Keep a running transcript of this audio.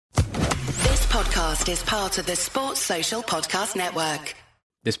podcast is part of the Sports Social Podcast Network.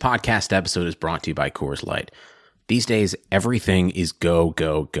 This podcast episode is brought to you by Coors Light. These days, everything is go,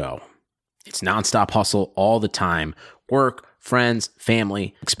 go, go. It's nonstop hustle all the time. Work, friends,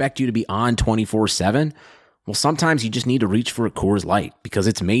 family expect you to be on 24/7. Well, sometimes you just need to reach for a Coors Light because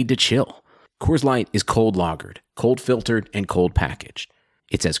it's made to chill. Coors Light is cold lagered, cold filtered, and cold packaged.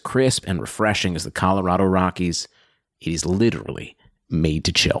 It's as crisp and refreshing as the Colorado Rockies. It is literally made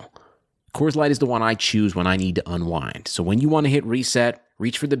to chill. Coors Light is the one I choose when I need to unwind. So when you want to hit reset,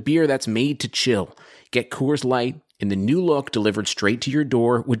 reach for the beer that's made to chill. Get Coors Light in the new look delivered straight to your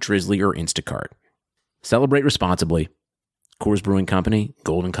door with Drizzly or Instacart. Celebrate responsibly. Coors Brewing Company,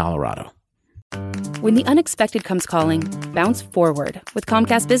 Golden, Colorado. When the unexpected comes calling, bounce forward with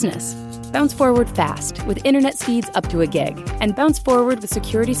Comcast Business. Bounce forward fast with internet speeds up to a gig. And bounce forward with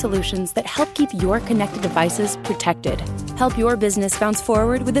security solutions that help keep your connected devices protected. Help your business bounce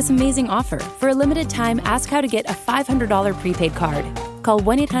forward with this amazing offer. For a limited time, ask how to get a $500 prepaid card. Call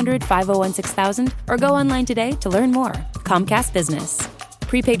 1-800-501-6000 or go online today to learn more. Comcast Business.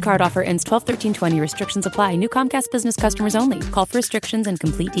 Prepaid card offer ends 12/13/20. Restrictions apply. New Comcast Business customers only. Call for restrictions and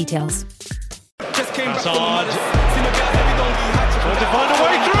complete details. Just came back Hazard. Trying to find a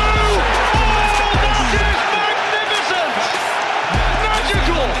way through. Oh, that is magnificent!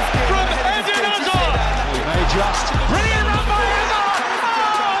 Magical from Eden Hazard. He may just bring it up by Hazard.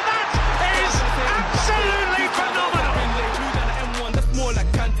 Oh, that is absolutely phenomenal. That's more like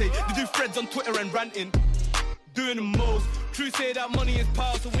Kante. They do threads on Twitter and ranting, doing the most. True say that money is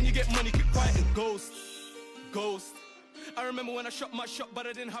power, so when you get money, keep quiet and ghost. I remember when I shot my shot, but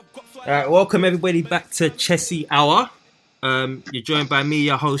I didn't have guts. All right, welcome everybody back to Chessy Hour. You're joined by me,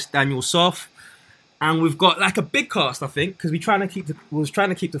 your host Daniel Soff, and we've got like a big cast, I think, because we was trying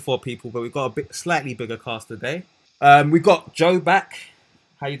to keep the 4 people, but we've got a slightly bigger cast today. We've got Joe back.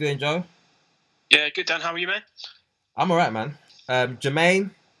 How you doing, Joe? Yeah, good, Dan. How are you, man? I'm all right, man.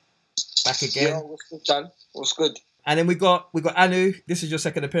 Jermaine, back again. Yeah, what's good, Dan? What's good? And then we got Anu. This is your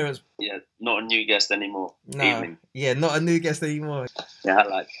second appearance. Yeah, not a new guest anymore. No, Evening. yeah, not a new guest anymore. Yeah, I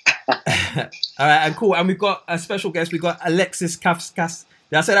like. All right, and cool. And we've got a special guest. We've got Alexis Kafkas.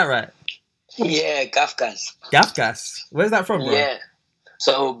 Did I say that right? Yeah, Kafkas. Kafkas. Where's that from, bro? Yeah.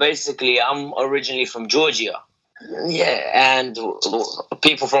 So basically, I'm originally from Georgia. Yeah, and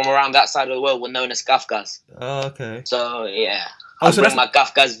people from around that side of the world were known as Kafkas. Oh, okay. So yeah, so bring my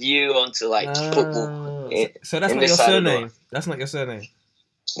Kafkas view onto football. So that's not your surname. That's not your surname.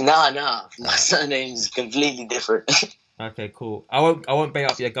 Nah. My surname's completely different. Okay, cool. I won't bait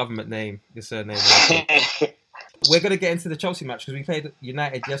up your government name, your surname. We're gonna get into the Chelsea match because we played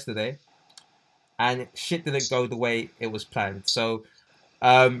United yesterday, and shit didn't go the way it was planned. So,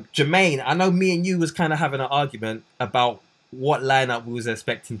 Jermaine, I know me and you was kind of having an argument about what lineup we was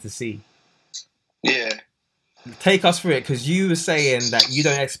expecting to see. Yeah. Take us through it, because you were saying that you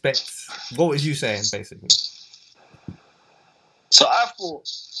don't expect... What was you saying, basically? So I thought,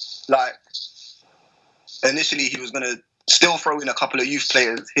 initially he was going to still throw in a couple of youth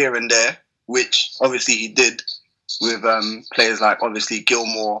players here and there, which obviously he did with players like, obviously,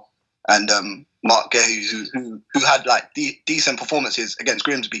 Gilmore and Mark Guehi, who had, decent performances against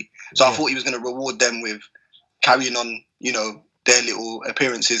Grimsby. So I thought he was going to reward them with carrying on, their little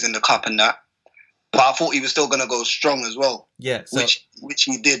appearances in the cup and that. But I thought he was still going to go strong as well. Yeah. So, which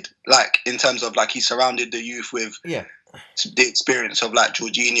he did, in terms of, he surrounded the youth with the experience of,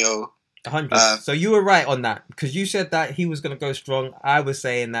 Jorginho. 100. So you were right on that, because you said that he was going to go strong. I was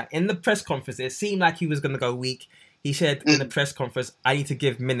saying that in the press conference, it seemed like he was going to go weak. He said in the press conference, I need to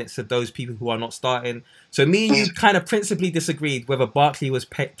give minutes to those people who are not starting. So me and you kind of principally disagreed whether Barkley was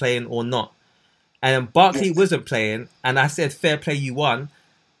playing or not. And Barkley wasn't playing, and I said, fair play, you won.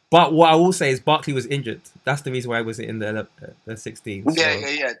 But what I will say is Barkley was injured. That's the reason why I wasn't in the 16. So.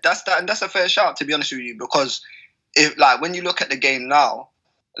 Yeah. That's that, and that's a fair shout, to be honest with you, because if when you look at the game now,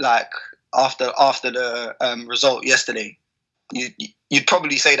 after the result yesterday, you'd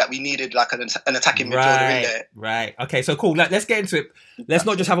probably say that we needed an attacking midfielder in there. Right. Okay. So cool. Let's get into it. Let's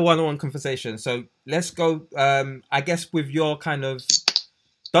not just have a one-on-one conversation. So let's go. I guess with your kind of.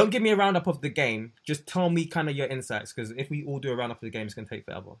 Don't give me a roundup of the game. Just tell me kind of your insights, because if we all do a roundup of the game, it's going to take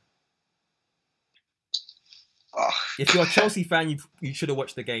forever. If you're a Chelsea fan, you should have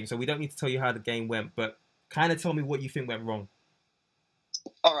watched the game. So we don't need to tell you how the game went, but kind of tell me what you think went wrong.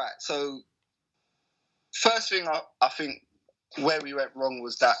 All right. So first thing I think where we went wrong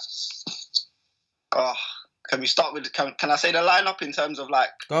was that. Can we start with? Can I say the lineup in terms of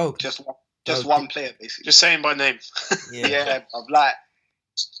go just one player basically? Just saying by name. Yeah.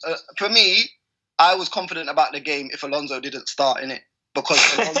 For me, I was confident about the game if Alonso didn't start in it. because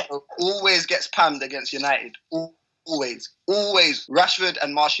Alonso always gets pammed against United. Always. Rashford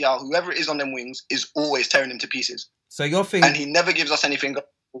and Martial, whoever it is on them wings, is always tearing him to pieces. So your thing, and he never gives us anything.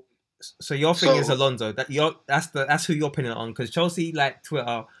 So your thing is Alonso. That's who you're pinning it on, because Chelsea, like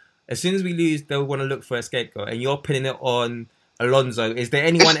Twitter, as soon as we lose, they'll want to look for a scapegoat, and you're pinning it on Alonso. Is there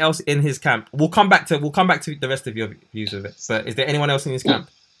anyone else in his camp? We'll come back to the rest of your views of it. But is there anyone else in his camp?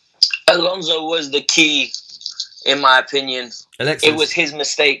 Alonso was the key, in my opinion. Alexis. It was his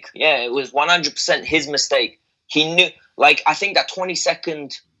mistake. Yeah, it was 100% his mistake. He knew, like, I think that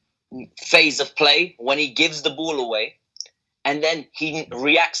 20-second phase of play when he gives the ball away, and then he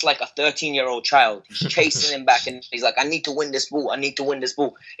reacts like a 13-year-old child. He's chasing him back, and he's like, I need to win this ball.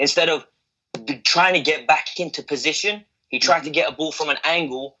 Instead of trying to get back into position, he tried to get a ball from an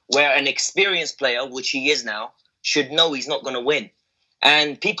angle where an experienced player, which he is now, should know he's not going to win.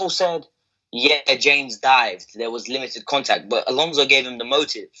 And people said, yeah, James dived. There was limited contact, but Alonso gave him the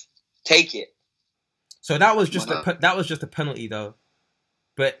motive. Take it. So that was just a penalty, though.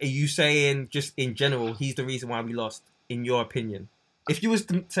 But are you saying, just in general, he's the reason why we lost, in your opinion? If you was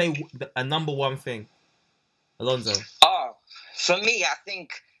to say a number one thing, Alonso. Oh, for me, I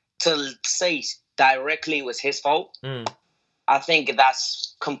think to say directly it was his fault, I think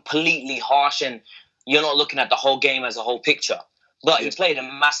that's completely harsh, and you're not looking at the whole game as a whole picture. But he played a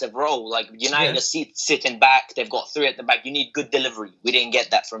massive role. Like, United are sitting back. They've got three at the back. You need good delivery. We didn't get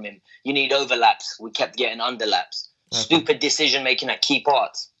that from him. You need overlaps. We kept getting underlaps. Okay. Stupid decision-making at key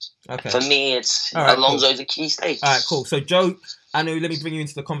parts. Okay. For me, it's Alonso is a key stage. All right, cool. So, Joe, Anu, let me bring you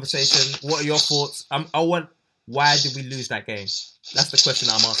into the conversation. What are your thoughts? Why did we lose that game? That's the question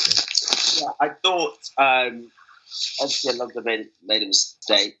I'm asking. Yeah, I thought... obviously, Alonso made a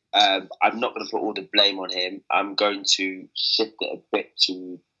mistake. I'm not going to put all the blame on him. I'm going to shift it a bit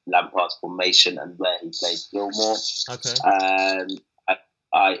to Lampard's formation and where he played Gilmour. Okay.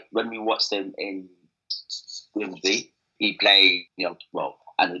 When we watched him in Grimsby, he played,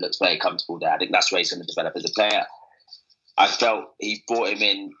 and he looks very comfortable there. I think that's where he's going to develop as a player. I felt he brought him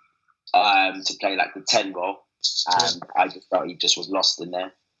in to play like the 10 role, and I just felt he just was lost in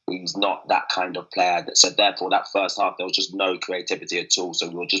there. He's not that kind of player. So therefore, that first half, there was just no creativity at all. So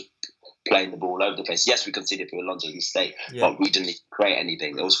we were just playing the ball all over the place. Yes, we conceded for Alonso's mistake, but we didn't create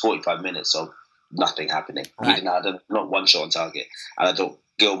anything. It was 45 minutes of nothing happening. Right. Even not one shot on target. And I thought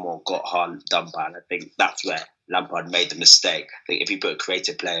Gilmour got hard done by, and I think that's where Lampard made the mistake. I think if you put a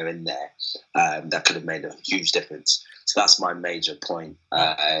creative player in there, that could have made a huge difference. So that's my major point.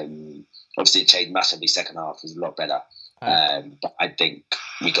 Obviously, it changed massively. Second half was a lot better. But I think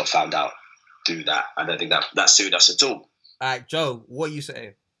we got found out through that. I don't think that suited us at all. All right, Joe, what are you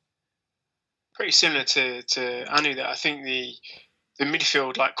saying? Pretty similar to Anu there. I think the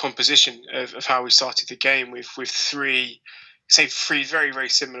midfield composition of how we started the game with three very, very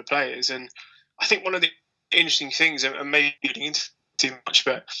similar players. And I think one of the interesting things, and maybe getting into too much,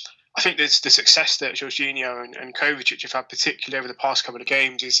 but I think there's the success that Jorginho and Kovacic have had, particularly over the past couple of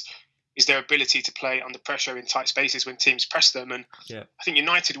games, is their ability to play under pressure in tight spaces when teams press them. And I think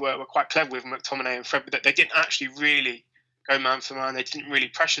United were quite clever with McTominay and Fred, but they didn't actually really go man for man. They didn't really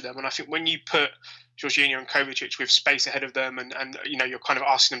pressure them. And I think when you put Jorginho and Kovacic with space ahead of them and you're kind of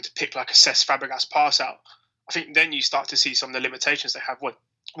asking them to pick like a Cesc Fabregas pass out, I think then you start to see some of the limitations they have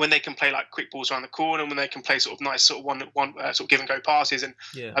when they can play like quick balls around the corner, when they can play sort of nice sort of one sort of give and go passes and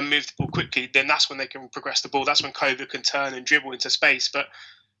move the ball quickly, then that's when they can progress the ball. That's when Kovacic can turn and dribble into space. But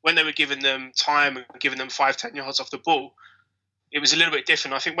when they were giving them time and giving them 5-10 yards off the ball, it was a little bit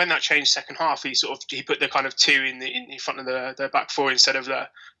different. I think when that changed second half, he put the kind of two in front of the back four instead of the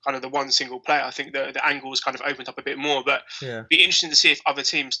kind of the one single player. I think the angles kind of opened up a bit more. But it'd be interesting to see if other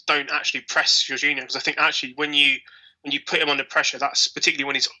teams don't actually press Jorginho, because I think actually when you put him under pressure, that's particularly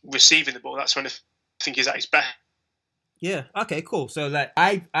when he's receiving the ball, that's when I think he's at his best. Yeah. Okay. Cool. So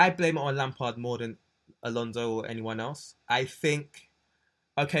I blame it on Lampard more than Alonso or anyone else. I think.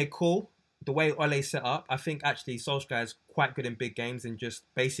 Okay, cool. The way Ole set up, I think actually Solskjaer is quite good in big games and just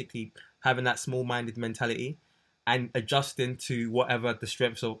basically having that small-minded mentality and adjusting to whatever the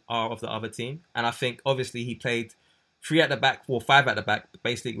strengths are of the other team. And I think obviously he played 3 at the back or 5 at the back,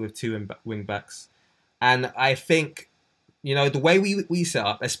 basically with 2 wing backs. And I think, the way we set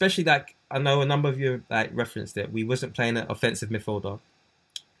up, especially I know a number of you referenced it, we wasn't playing an offensive midfielder.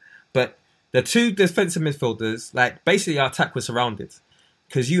 But the 2 defensive midfielders, basically our attack was surrounded.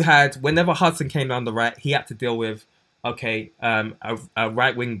 Because you had, whenever Hudson came down the right, he had to deal with, a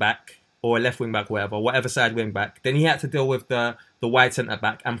right wing back or a left wing back, whatever side wing back. Then he had to deal with the wide centre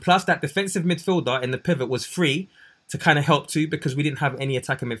back. And plus that defensive midfielder in the pivot was free to kind of help too, because we didn't have any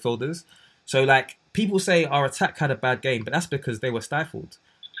attacking midfielders. So, like, people say our attack had a bad game, but that's because they were stifled.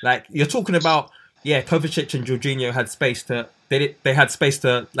 Like, you're talking about, Kovacic and Jorginho had space to... They had space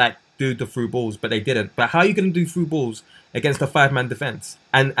to, like, do the through balls, but they didn't. But how are you going to do through balls against a 5-man defence?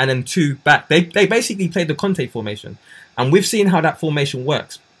 And then 2 back. They basically played the Conte formation. And we've seen how that formation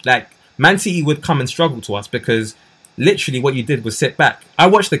works. Like, Man City would come and struggle to us because literally what you did was sit back. I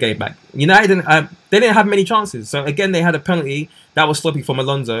watched the game back. United, they didn't have many chances. So, again, they had a penalty. That was sloppy from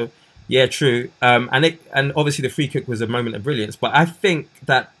Alonso. Yeah, true. And obviously the free kick was a moment of brilliance. But I think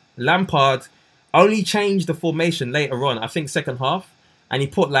that Lampard only changed the formation later on, I think second half. And he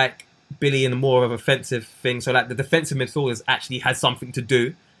put, like, Billy in more of an offensive thing. So, like, the defensive midfielders actually had something to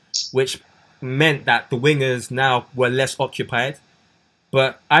do, which meant that the wingers now were less occupied.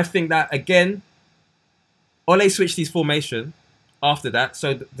 But I think that, again, Ole switched his formation after that.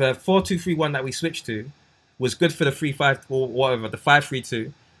 So the 4-2-3-1 that we switched to was good for the 3-5 or whatever, the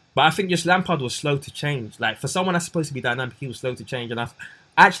 5-3-2. But I think just Lampard was slow to change. Like, for someone that's supposed to be dynamic, he was slow to change. And I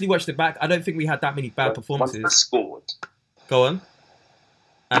actually watched it back. I don't think we had that many bad performances. Once they scored. Go on.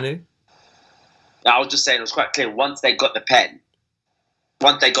 Anu? I was just saying, it was quite clear. Once they got the pen,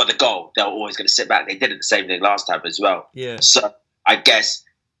 once they got the goal, they were always going to sit back. They did it the same thing last time as well. Yeah. So I guess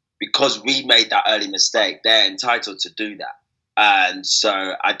because we made that early mistake, they're entitled to do that. And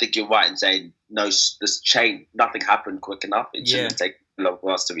so I think you're right in saying, no, this chain, nothing happened quick enough. It shouldn't take long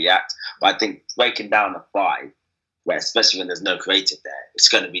for us to react. But I think breaking down a 5, where especially when there's no creative there, it's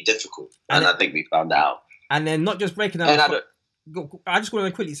going to be difficult. And I think we found out. And then not just breaking down I just want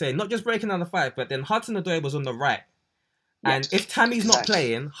to quickly say, not just breaking down the 5, but then Hudson-Odoi was on the right. And if Tammy's not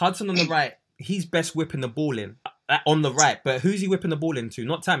playing, Hudson on the right, he's best whipping the ball in on the right. But who's he whipping the ball into?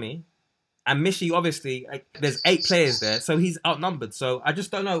 Not Tammy. And Mishi, obviously, there's 8 players there, so he's outnumbered. So I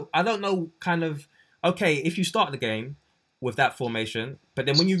just don't know. I don't know kind of, okay, if you start the game with that formation, but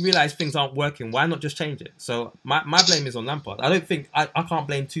then when you realise things aren't working, why not just change it? So my blame is on Lampard. I don't think, I can't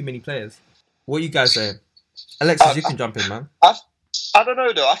blame too many players. What are you guys saying? Alexis, you can jump in, man. I don't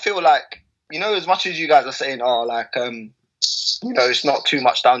know, though. I feel like, as much as you guys are saying, it's not too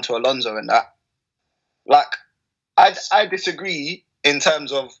much down to Alonso and that. Like, I disagree in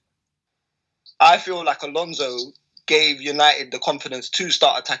terms of, I feel like Alonso gave United the confidence to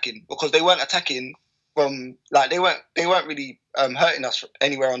start attacking because they weren't attacking from, like, they weren't really hurting us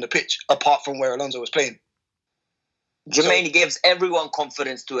anywhere on the pitch apart from where Alonso was playing. Jermaine gives everyone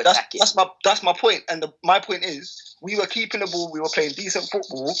confidence to attack it. That's my point. And my point is, we were keeping the ball, we were playing decent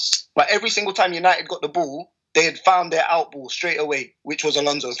football, but every single time United got the ball, they had found their out ball straight away, which was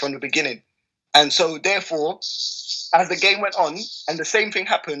Alonso from the beginning. And so, therefore, as the game went on, and the same thing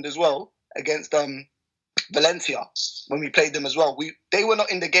happened as well against Valencia when we played them as well. They were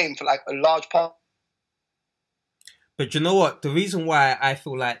not in the game for like a large part. But you know what? The reason why I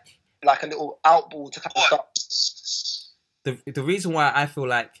feel like a little out ball to kind of stop. The reason why I feel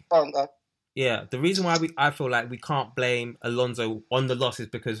like the reason why I feel like we can't blame Alonso on the loss is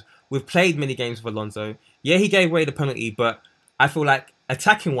because we've played many games with Alonso. Yeah, he gave away the penalty, but I feel like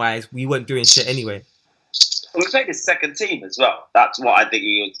attacking wise, we weren't doing shit anyway. We played his second team as well. That's what I think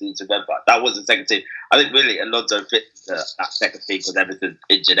you need to remember. That was the second team. I think really Alonso fit that second team because everything's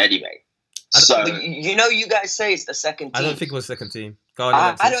injured anyway. So you guys say it's the second team. I don't think it was the second team. Go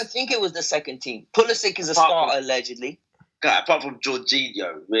on, I don't think it was the second team. Pulisic is a starter allegedly. Apart from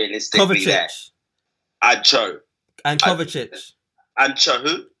Jorginho, realistically, Kovacic. there. And Cho. And Kovacic. And Cho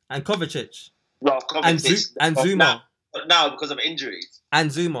who? And Kovacic. Well, Kovacic. And Zuma. Now because of injuries.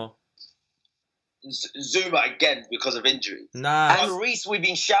 And Zuma. Zuma again because of injury. Nah. And Reece, we've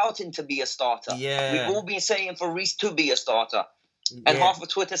been shouting to be a starter. Yeah. We've all been saying for Reece to be a starter. And half of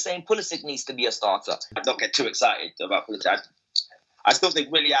Twitter saying Pulisic needs to be a starter. I don't get too excited about Pulisic. I still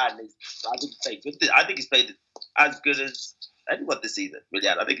think Willian is. I think he's played as good as anyone this season.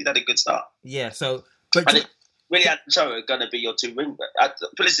 Willian, I think he's had a good start. Yeah. So, but I think Willian and Cho are going to be your 2 wing-backs.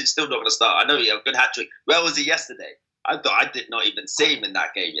 Pulisic's still not going to start. I know he had a good hat trick. Where was he yesterday? I did not even see him in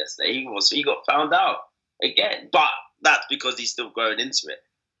that game yesterday. He got found out again, but that's because he's still growing into it.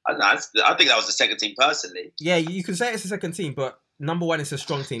 I think that was the second team personally. Yeah, you can say it's the second team, but number one, it's a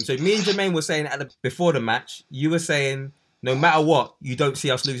strong team. So me and Jermaine were saying before the match, you were saying no matter what, you don't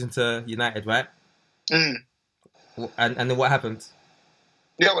see us losing to United, right? Mm. And then what happened?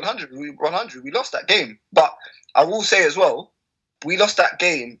 Yeah, 100. We lost that game, but I will say as well, we lost that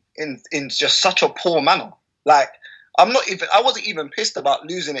game in just such a poor manner. Like. I wasn't even pissed about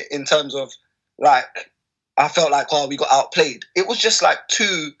losing it in terms of, like, I felt like, we got outplayed. It was just like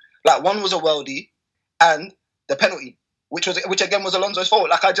one was a worldie and the penalty, which again was Alonso's fault.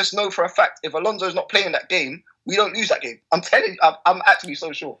 Like, I just know for a fact, if Alonso's not playing that game, we don't lose that game. I'm telling you, I'm actually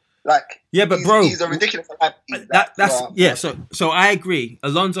so sure. Like, yeah, but bro, he's a ridiculous liability. So I agree.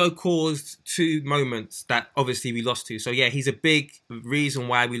 Alonso caused 2 moments that obviously we lost to. So yeah, he's a big reason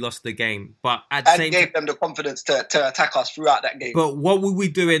why we lost the game. But at the same gave them the confidence to attack us throughout that game. But what were we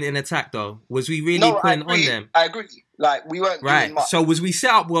doing in attack though? Was we really putting on them? I agree. Like, we weren't doing much. So was we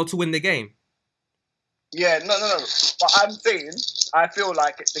set up well to win the game? Yeah, no. But I'm saying, I feel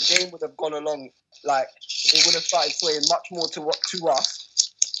like the game would have gone along. Like, it would have started swaying much more to us.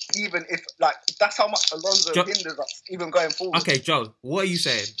 Even if, like, that's how much Alonso hinders us, even going forward. Okay, Joe, what are you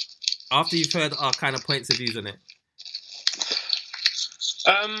saying? After you've heard our kind of points of views on it.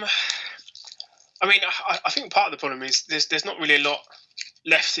 I mean, I think part of the problem is there's not really a lot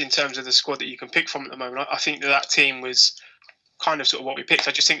left in terms of the squad that you can pick from at the moment. I think that team was kind of sort of what we picked.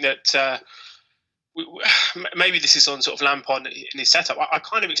 I just think that maybe this is on sort of Lampard in his setup. I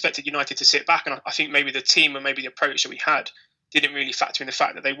kind of expected United to sit back, and I think maybe the team and maybe the approach that we had didn't really factor in the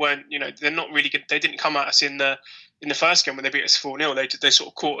fact that they weren't, they're not really good. They didn't come at us in the first game when they beat us 4-0. They sort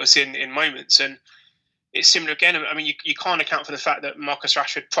of caught us in moments, and it's similar again. I mean, you can't account for the fact that Marcus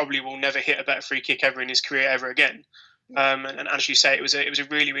Rashford probably will never hit a better free kick ever in his career ever again. And as you say, it was a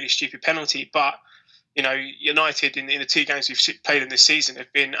really, really stupid penalty. But United in the 2 games we've played in this season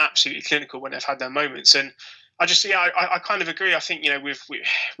have been absolutely clinical when they've had their moments. And I just, I kind of agree. I think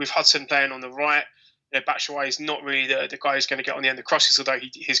with Hudson playing on the right. Batshuayi is not really the guy who's going to get on the end of crosses, although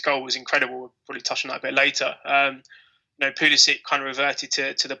his goal was incredible. We'll probably touch on that a bit later. Pulisic kind of reverted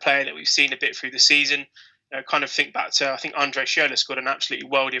to the player that we've seen a bit through the season. Kind of think back to, I think Andre Schürrle scored an absolutely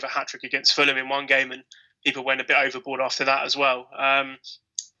worldie of a hat-trick against Fulham in one game, and people went a bit overboard after that as well. I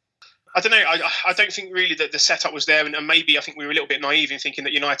don't know. I don't think really that the setup was there, and maybe I think we were a little bit naive in thinking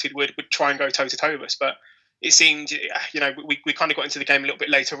that United would try and go toe-to-toe with us, but it seemed, we kind of got into the game a little bit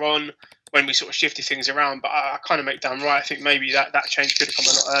later on when we sort of shifted things around. But I kind of make Dan right. I think maybe that change could have come a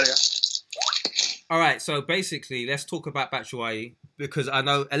lot earlier. All right, so basically, let's talk about Batshuayi, because I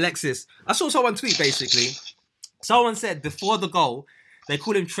know Alexis. I saw someone tweet basically. Someone said before the goal, they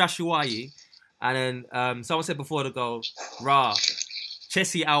called him Trashuayi, and then someone said before the goal,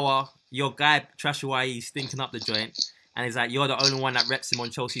 Chelsea hour, your guy Trashuayi stinking up the joint, and he's like, you're the only one that reps him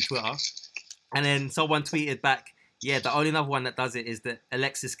on Chelsea Twitter. And then someone tweeted back, yeah, the only other one that does it is the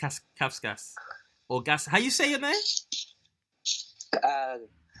Alexis Kafkas. Or Gas. How you say your name?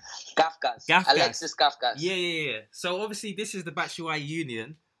 Kafkas. Alexis Kafkas. Yeah. So obviously this is the Batshuayi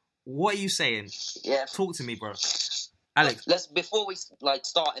union. What are you saying? Yeah. Talk to me, bro. Alex. Before we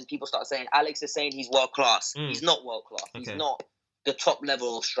start and people start saying, Alex is saying he's world class. He's not world class. Okay. He's not the top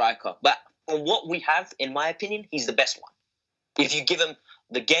level of striker. But from what we have, in my opinion, he's the best one. If you give him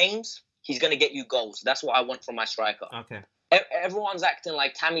the games, he's going to get you goals. That's what I want from my striker. Okay. Everyone's acting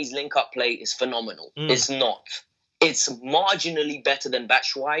like Tammy's link-up play is phenomenal. It's not. It's marginally better than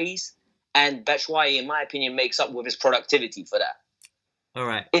Batshuayi's, and Batshuayi, in my opinion, makes up with his productivity for that. All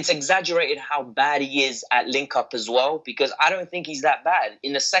right. It's exaggerated how bad he is at link-up as well, because I don't think he's that bad.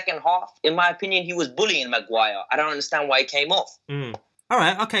 In the second half, in my opinion, he was bullying Maguire. I don't understand why he came off. All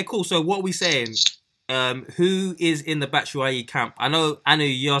right. Okay, cool. So what are we saying? Who is in the Batshuayi camp? I know, Anu,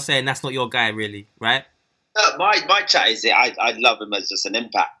 you're saying that's not your guy, really, right? My chat is I love him as just an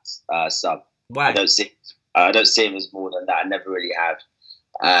impact sub. Why? I don't see him as more than that. I never really have.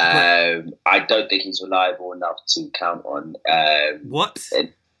 I don't think he's reliable enough to count on. What?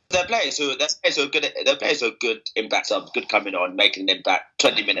 They're players who are good. They're players who are good impact subs, good coming on, making an impact,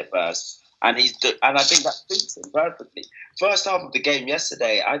 20-minute burst. And I think that suits him perfectly. First half of the game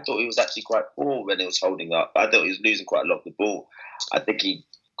yesterday, I thought he was actually quite poor when he was holding up. I thought he was losing quite a lot of the ball. I think he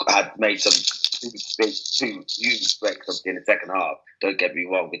had made some two huge breaks in the second half. Don't get me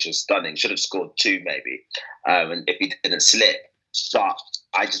wrong, which was stunning. Should have scored 2 maybe, and if he didn't slip. But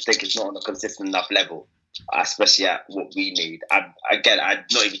I just think it's not on a consistent enough level, especially at what we need. I'm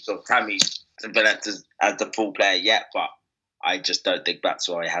not even sure Tammy developed as the full player yet, but I just don't think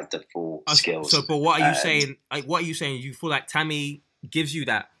Batshuayi has the full skills. So, but what are you saying? What are you saying? You feel like Tammy gives you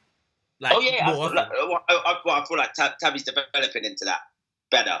that? Like, I feel like Tammy's developing into that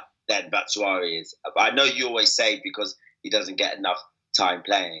better than Batshuayi is. I know you always say because he doesn't get enough time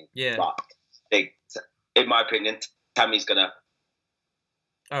playing. Yeah. But in my opinion, Tammy's gonna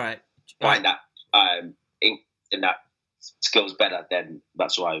find that in that skills better than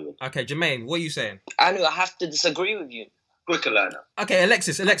Batshuayi would. Okay, Jermaine, what are you saying? I have to disagree with you. Quicker learner. Okay,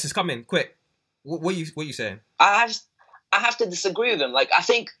 Alexis, come in quick. What are you saying? I have to disagree with him. Like, I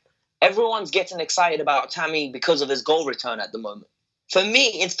think everyone's getting excited about Tammy because of his goal return at the moment. For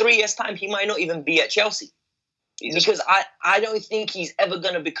me, in 3 years' time, he might not even be at Chelsea. Because I don't think he's ever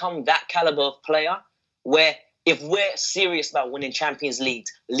going to become that caliber of player where if we're serious about winning Champions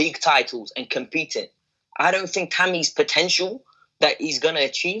Leagues, league titles, and competing, I don't think Tammy's potential that he's going to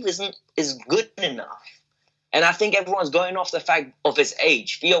achieve is good enough. And I think everyone's going off the fact of his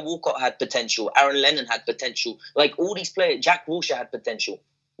age. Theo Walcott had potential. Aaron Lennon had potential. Like all these players, Jack Wilshere had potential.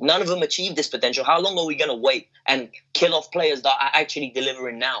 None of them achieved this potential. How long are we going to wait and kill off players that are actually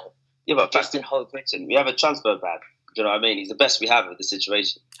delivering now? Yeah, but Justin Hope, we have a transfer ban. Do you know what I mean? He's the best we have in the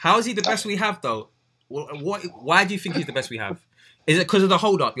situation. How is he the best we have, though? Why do you think he's the best we have? Is it because of the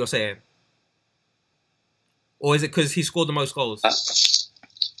hold-up, you're saying? Or is it because he scored the most goals?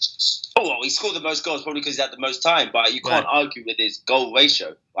 He scored the most goals probably because he had the most time, but you can't argue with his goal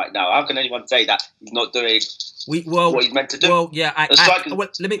ratio right now. How can anyone say that he's not doing what he's meant to do? Well, yeah, I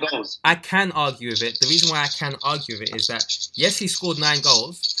can argue with it. The reason why I can argue with it is that, yes, he scored 9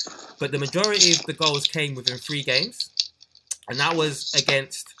 goals, but the majority of the goals came within 3 games. And that was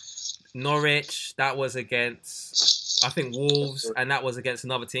against Norwich, that was against, I think, Wolves, and that was against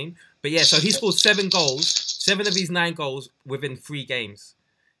another team. But yeah, so he scored 7 goals, 7 of his 9 goals within 3 games.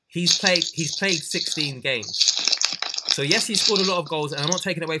 He's played 16 games. So yes, he scored a lot of goals, and I'm not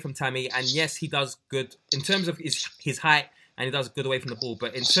taking away from Tammy. And yes, he does good in terms of his height, and he does good away from the ball.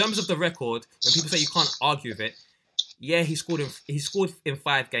 But in terms of the record, when people say you can't argue with it, yeah, he scored in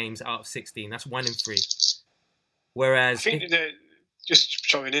 5 games out of 16. That's 1 in 3. Whereas, I think just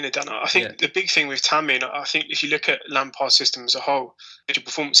showing in it, Dan, I think the big thing with Tammy, and I think if you look at Lampard's system as a whole, individual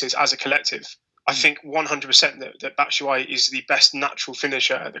performances as a collective, I think 100% that Batshuayi is the best natural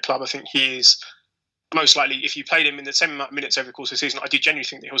finisher at the club. I think he is most likely, if you played him in the same amount of minutes over the course of the season, I do genuinely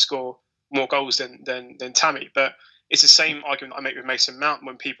think that he'll score more goals than Tammy. But it's the same argument I make with Mason Mount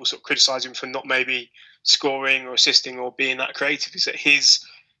when people sort of criticise him for not maybe scoring or assisting or being that creative, is that his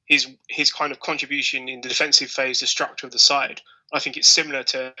kind of contribution in the defensive phase, the structure of the side, I think it's similar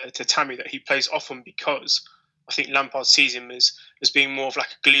to Tammy, that he plays often because I think Lampard sees him as being more of like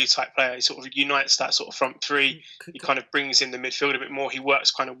a glue type player. He sort of unites that sort of front three. He kind of brings in the midfield a bit more. He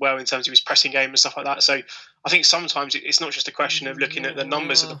works kind of well in terms of his pressing game and stuff like that. So I think sometimes it's not just a question of looking at the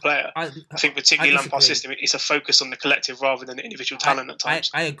numbers of the player. I think particularly Lampard's system, it's a focus on the collective rather than the individual talent at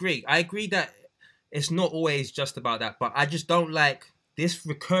times. I agree. I agree that it's not always just about that, but I just don't like this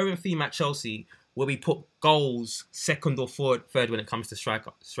recurring theme at Chelsea where we put goals second or third when it comes to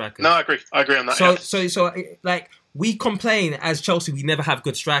strikers. No, I agree. I agree on that. So like we complain as Chelsea we never have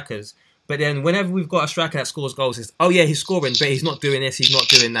good strikers, but then whenever we've got a striker that scores goals, it's he's scoring, but he's not doing this, he's not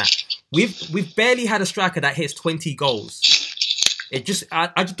doing that. We've barely had a striker that hits 20 goals. It just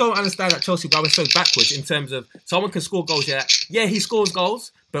I just don't understand at Chelsea why we're so backwards in terms of someone can score goals. Yeah, he scores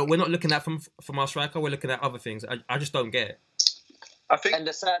goals, but we're not looking at from our striker. We're looking at other things. I just don't get it. And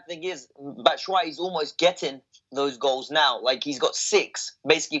the sad thing is, Batshuayi's almost getting those goals now. Like, he's got 6,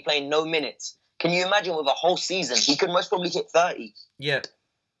 basically playing no minutes. Can you imagine with a whole season? He could most probably hit 30. Yeah.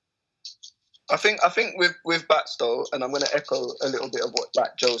 I think with Bats, though, and I'm going to echo a little bit of what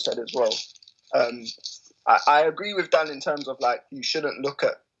Joe said as well. I agree with Dan in terms of, like, you shouldn't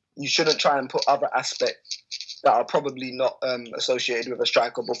try and put other aspects that are probably not associated with a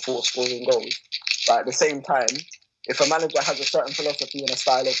striker before scoring goals. But at the same time, if a manager has a certain philosophy and a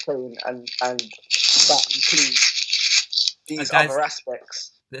style of playing and that includes these other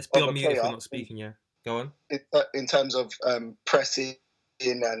aspects. Let's be on mute if we're not speaking, yeah. Go on. In terms of pressing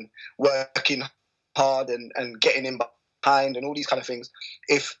and working hard and getting in behind and all these kind of things.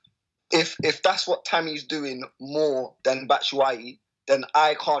 If that's what Tammy's doing more than Batshuayi, then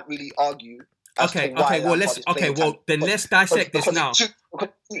I can't really argue. Then let's dissect this now.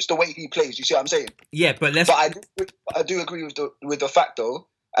 It's the way he plays. You see what I'm saying? Yeah, but I do agree with the fact though,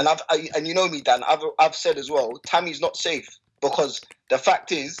 and and you know me, Dan. I've said as well, Tammy's not safe because the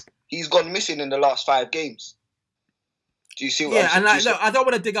fact is he's gone missing in the last 5 games. Do you see what? Yeah, I don't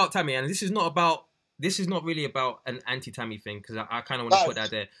want to dig out Tammy, and this is not really about an anti-Tammy thing because I kind of want to put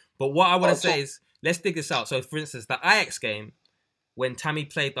that there. But what I want to say is let's dig this out. So, for instance, the Ajax game, when Tammy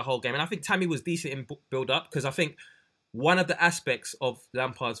played the whole game. And I think Tammy was decent in build-up because I think one of the aspects of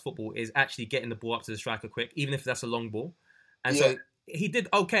Lampard's football is actually getting the ball up to the striker quick, even if that's a long ball. And so he did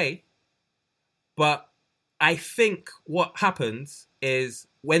okay. But I think what happens is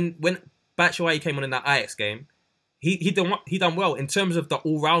when Batshuayi came on in that Ajax game, he done well in terms of the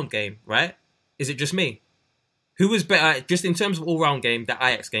all-round game, right? Is it just me? Who was better just in terms of all-round game, the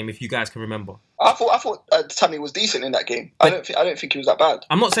Ajax game, if you guys can remember? I thought Tammy was decent in that game. I don't think he was that bad.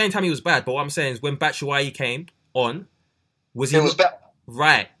 I'm not saying Tammy was bad, but what I'm saying is when Batshuayi came on, was better.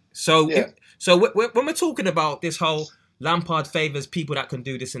 Right. So when we're talking about this whole Lampard favours people that can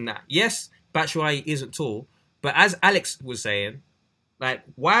do this and that, yes, Batshuayi isn't tall, but as Alex was saying, like,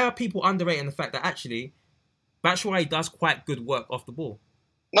 why are people underrating the fact that actually Batshuayi does quite good work off the ball.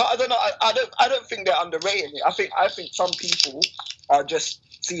 No, I don't know. I don't think they're underrating it. I think some people are just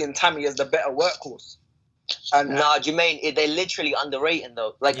seeing Tammy as the better workhorse. And Nah, Jermaine, they're literally underrating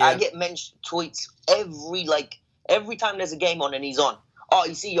though. Like I get mentioned tweets every time there's a game on and he's on. Oh,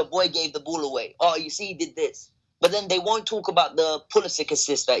 you see, your boy gave the ball away. Oh, you see, he did this. But then they won't talk about the Pulisic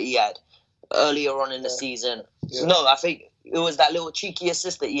assist that he had earlier on in the season. Yeah. No, I think it was that little cheeky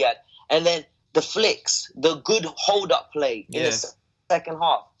assist that he had. And then the flicks, the good hold-up play in the second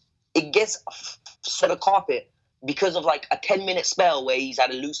half. It gets set a carpet because of like a 10-minute spell where he's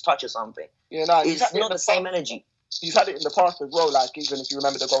had a loose touch or something. Yeah, no, it's not the same energy. He's had it in the past as well, like even if you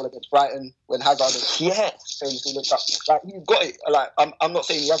remember the goal against Brighton when Hazard famously looked up. Like he's got it. Like I'm not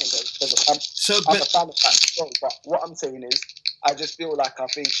saying he hasn't got it because I'm a fan of that as well. But what I'm saying is, I just feel like I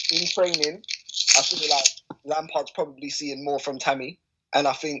think in training, I feel like Lampard's probably seeing more from Tammy, and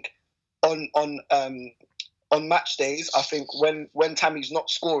I think on match days, I think when Tammy's not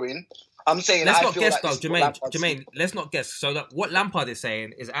scoring. I'm saying let's not guess though, Jermaine. Let's not guess. So that what Lampard is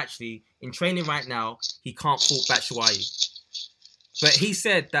saying is actually in training right now, he can't fault Batshuayi. But he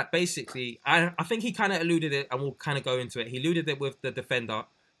said that basically, I think he kind of alluded it, and we'll kind of go into it. He alluded it with the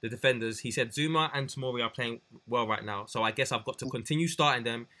defenders. He said Zuma and Tomori are playing well right now, so I guess I've got to continue starting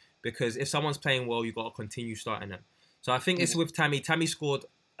them because if someone's playing well, you've got to continue starting them. So I think it's with Tammy. Tammy scored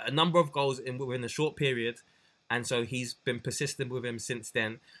a number of goals within a short period. And so he's been persistent with him since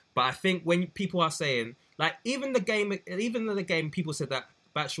then. But I think when people are saying, like, even in the game, people said that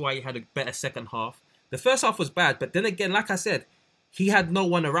Batshuayi had a better second half. The first half was bad, but then again, like I said, he had no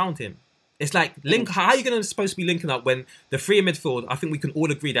one around him. It's like, how are you supposed to be linking up when the three in midfield, I think we can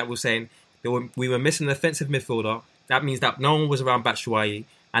all agree that we're saying we were missing an offensive midfielder. That means that no one was around Batshuayi.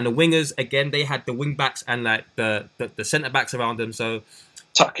 And the wingers, again, they had the wing backs and like the centre backs around them. So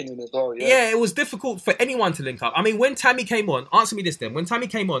tucking in as well, yeah, it was difficult for anyone to link up. I mean, when Tammy came on, answer me this then. When Tammy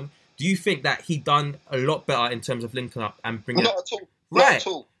came on, do you think that he done a lot better in terms of linking up and bringing Not at all. Right.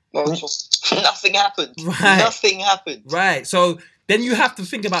 Not at all. Nothing happened. Right. Nothing happened. Right. So then you have to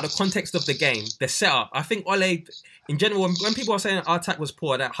think about the context of the game, the setup. I think Ole, in general, when people are saying our attack was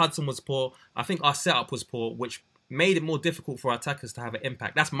poor, that Hudson was poor, I think our setup was poor, which made it more difficult for our attackers to have an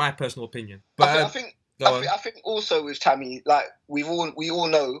impact. That's my personal opinion. But I think also with Tammy, like we all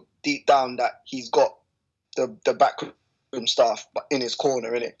know deep down that he's got the backroom staff in his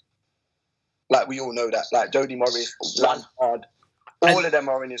corner, innit? Like we all know that. Like Jody Morris, Lampard, all of them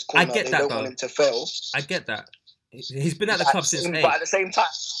are in his corner. I get that, don't want him to fail. I get that. He's been at the club since 8. But at the same time,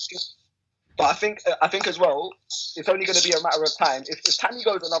 I think as well, it's only going to be a matter of time. If Tammy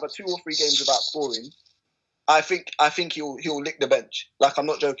goes another 2 or 3 games without scoring, I think he'll lick the bench. Like I'm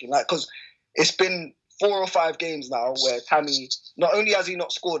not joking. Like because it's been 4 or 5 games now where Tammy, not only has he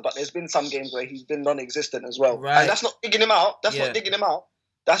not scored, but there's been some games where he's been non-existent as well. Right. And that's not digging him out. Not digging him out.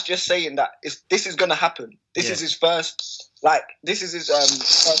 That's just saying that this is going to happen. This is his first, this is his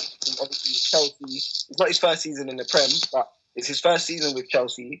first season, obviously, with Chelsea. It's not his first season in the Prem, but it's his first season with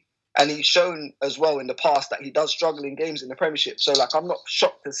Chelsea. And he's shown as well in the past that he does struggle in games in the Premiership. So, I'm not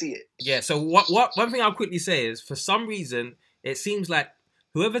shocked to see it. Yeah, so one thing I'll quickly say is, for some reason, it seems like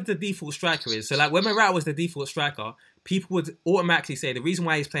whoever the default striker is, so when Morata was the default striker, people would automatically say the reason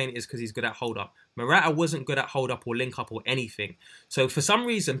why he's playing is because he's good at hold-up. Morata wasn't good at hold-up or link-up or anything. So for some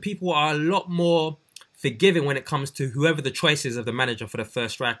reason, people are a lot more forgiving when it comes to whoever the choice is of the manager for the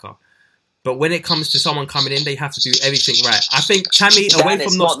first striker. But when it comes to someone coming in, they have to do everything right. I think Tammy, away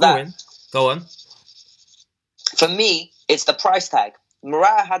from not scoring... Go on. For me, it's the price tag.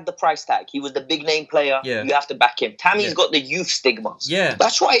 Morata had the price tag. He was the big name player. Yeah. You have to back him. Tammy's got the youth stigma. Yeah.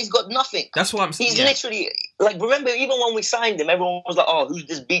 That's why he's got nothing. That's what I'm saying. He's literally, remember, even when we signed him, everyone was like, oh, who's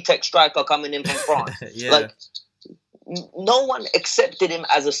this B-Tech striker coming in from France? Yeah. No one accepted him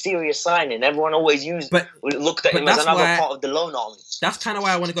as a serious signing. Everyone always looked at him as another part of the loan army. That's kind of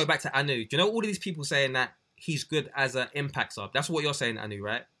why I want to go back to Anu. Do you know all of these people saying that he's good as an impact sub? That's what you're saying, Anu,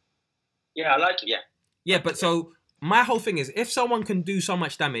 right? Yeah, I like it, yeah. Yeah, but so... my whole thing is, if someone can do so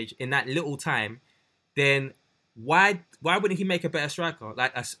much damage in that little time, then why wouldn't he make a better striker,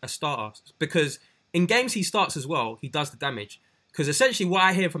 like a starter? Because in games he starts as well, he does the damage. Because essentially what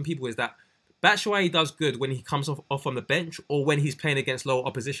I hear from people is that Batshuayi does good when he comes off on the bench or when he's playing against lower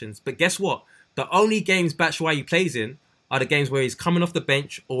oppositions. But guess what? The only games Batshuayi plays in are the games where he's coming off the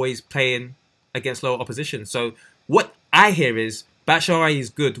bench or he's playing against lower opposition. So what I hear is Batshuayi is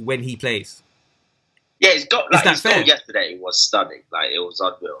good when he plays. Yeah, his goal yesterday was stunning. It was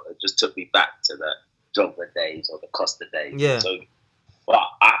unreal. It just took me back to the Drogba days or the Costa days. Yeah. So, but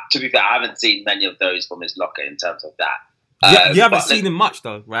to be fair, I haven't seen many of those from his locker in terms of that. You haven't seen him much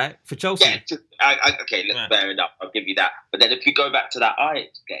though, right? For Chelsea. Yeah, okay, look, fair enough. I'll give you that. But then if you go back to that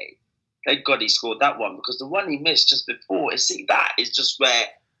Ajax game, thank God he scored that one, because the one he missed just before, that is just where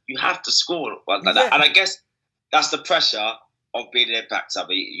you have to score one like that. And I guess that's the pressure of being an impact sub.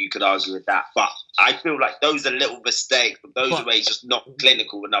 You could argue with that, but I feel like those are little mistakes. Those are ways just not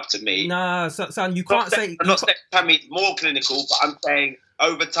clinical enough to me. Nah, son, you can't say. I'm not saying Tammy's more clinical, but I'm saying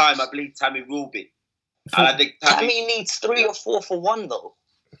over time, I believe Tammy will be. And I think Tammy needs 3 or 4 for one though.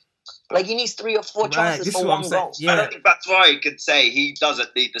 Like he needs 3 or 4 chances for one goal. Yeah. I don't think that's why he could say he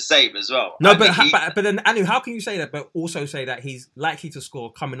doesn't need the same as well. No, but then Anu, how can you say that, but also say that he's likely to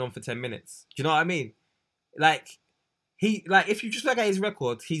score coming on for 10 minutes? Do you know what I mean? If you just look at his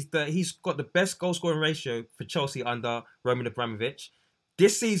record, he's got the best goal scoring ratio for Chelsea under Roman Abramovich.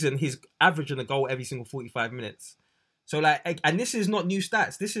 This season, he's averaging a goal every single 45 minutes. So and this is not new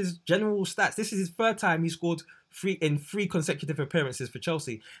stats. This is general stats. This is his 3rd time he scored 3 consecutive appearances for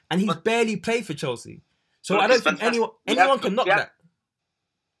Chelsea, and he's barely played for Chelsea. So I don't think anyone can knock that.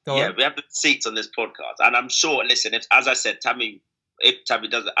 We have the seats on this podcast, and I'm sure. Listen, if Tammy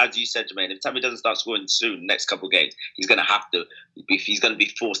doesn't, as you said, Jermaine, if Tammy doesn't start scoring soon, next couple of games, he's going to have to. He's going to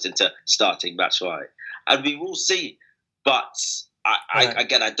be forced into starting Batshuayi, and we will see. But I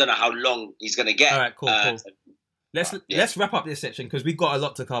don't know how long he's going to get. All right, cool. Let's wrap up this section because we've got a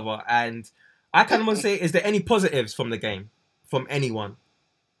lot to cover, and I kind of want to say, is there any positives from the game from anyone?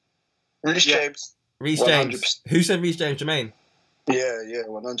 Reece James. Reece James. Who said Reece James, Jermaine? Yeah,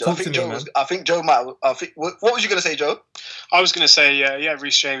 100. Talk to me, man. I think Joe might. What was you going to say, Joe? I was going to say,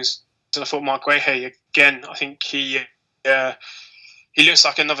 Reece James. And I thought Mark Guehi again. I think he looks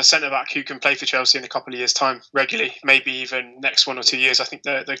like another centre back who can play for Chelsea in a couple of years' time regularly, maybe even next 1 or 2 years. I think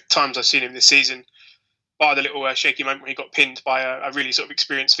the times I've seen him this season, bar the little shaky moment when he got pinned by a really sort of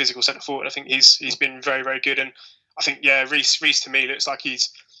experienced physical centre forward, I think he's been very, very good. And I think Reece to me looks like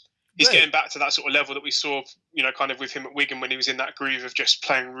he's getting back to that sort of level that we saw, kind of with him at Wigan when he was in that groove of just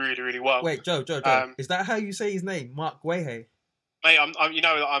playing really, really well. Wait, Joe, is that how you say his name, Mark Guehi? Mate,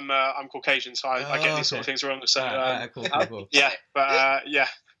 I'm Caucasian, so I get these sort of things wrong. So cool. Yeah, but Yeah,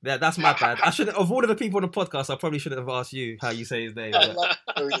 that's my bad. I should, of all of the people on the podcast, I probably shouldn't have asked you how you say his name.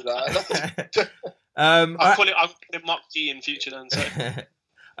 I'll call it Mark G in future then. So.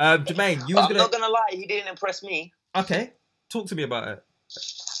 Jermaine, I'm not gonna lie, he didn't impress me. Okay, talk to me about it.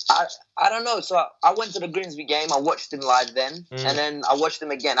 I don't know. So I went to the Grimsby game. I watched him live then, and then I watched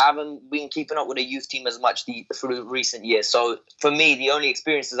him again. I haven't been keeping up with the youth team as much through recent years. So for me, the only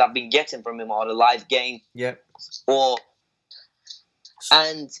experiences I've been getting from him are the live game. Yeah.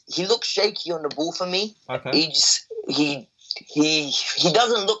 And he looks shaky on the ball for me. Okay. He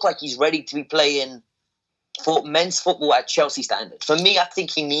doesn't look like he's ready to be playing for men's football at Chelsea standard. For me, I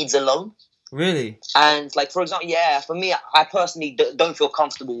think he needs a loan. Really? And for example, for me, I personally don't feel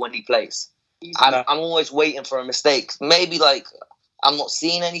comfortable when he plays. I'm always waiting for a mistake. Maybe I'm not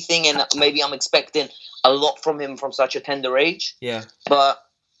seeing anything, and maybe I'm expecting a lot from him from such a tender age. Yeah. But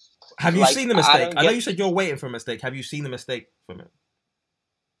have you seen the mistake? I know you said you're waiting for a mistake. Have you seen the mistake from him?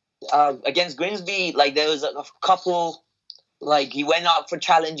 Against Grimsby, there was a couple. He went out for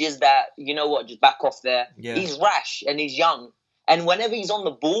challenges that, just back off there. Yeah. He's rash and he's young. And whenever he's on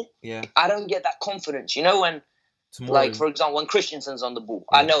the ball, I don't get that confidence. When, for example, when Christensen's on the ball,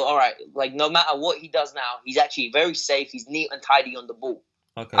 I know, all right, no matter what he does now, he's actually very safe. He's neat and tidy on the ball.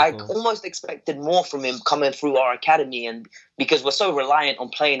 Okay, I almost expected more from him coming through our academy, and because we're so reliant on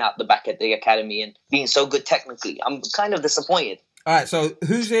playing out the back at the academy and being so good technically, I'm kind of disappointed. All right, so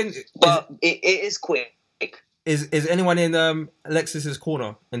who's in? But it is quick. Is anyone in Alexis's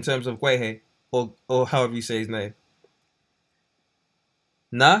corner in terms of Guehi or however you say his name?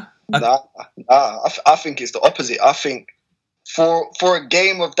 Nah. I think it's the opposite. I think for a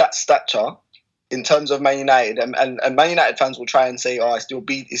game of that stature, in terms of Man United, and Man United fans will try and say, it's still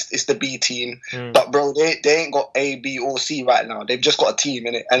it's the B team, but bro, they ain't got A, B, or C right now. They've just got a team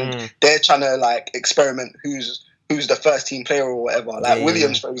in it, and they're trying to experiment who's the first team player or whatever.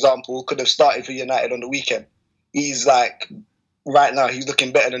 Williams, for example, could have started for United on the weekend. He's right now he's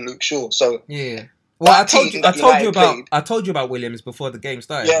looking better than Luke Shaw. So yeah. Well, I told you about Williams before the game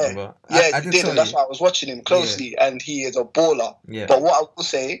started. Yeah, I did. And that's why I was watching him closely, and he is a baller. Yeah. But what I will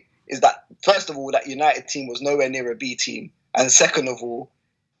say is that first of all, that United team was nowhere near a B team, and second of all,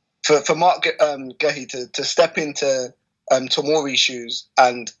 for Mark Guehi to step into Tomori's shoes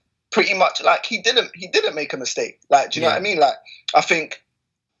and pretty much he didn't make a mistake. Do you know what I mean? I think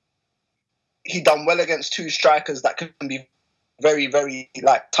he done well against two strikers that can be very, very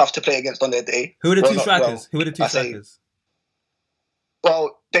tough to play against on their day. Who are the two strikers? Well,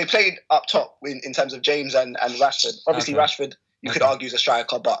 Well, they played up top in terms of James and Rashford. Obviously, Rashford, you could argue is a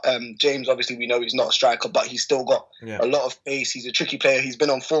striker, but James, obviously, we know he's not a striker, but he's still got a lot of pace. He's a tricky player. He's been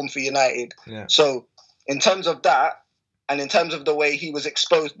on form for United. Yeah. So in terms of that, and in terms of the way he was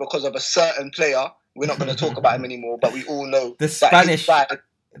exposed because of a certain player, we're not going to talk about him anymore, but we all know the Spanish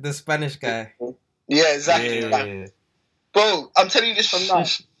guy. Yeah, exactly. Yeah. Bro, I'm telling you this from now.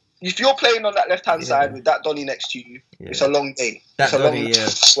 If you're playing on that left-hand side with that Donny next to you, it's a long day.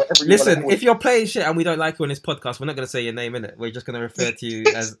 Listen, if you're playing shit and we don't like you on this podcast, we're not going to say your name, innit? We're just going to refer to you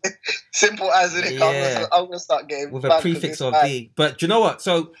as... Simple as it. Yeah. I'm going to start getting... With a prefix of D. But do you know what?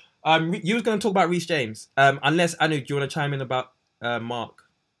 So, you was going to talk about Reece James. Unless, Anu, do you want to chime in about Mark?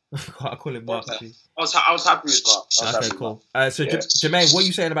 I call him Mark. I was happy with Mark. Okay, cool. Jermaine, what are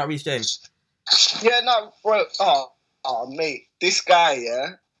you saying about Reece James? Yeah, no, bro. Oh, mate. This guy,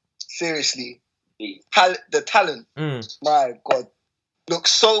 seriously, the talent, my God,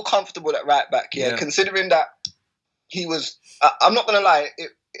 looks so comfortable at right back. Considering that he was, I'm not gonna lie,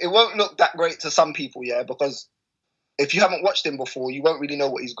 it won't look that great to some people, because if you haven't watched him before, you won't really know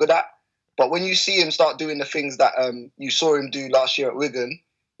what he's good at. But when you see him start doing the things that you saw him do last year at Wigan,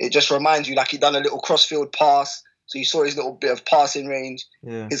 it just reminds you, like, he done a little crossfield pass. So you saw his little bit of passing range.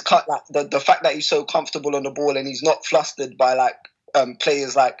 Yeah. His cut, like, the fact that he's so comfortable on the ball and he's not flustered by like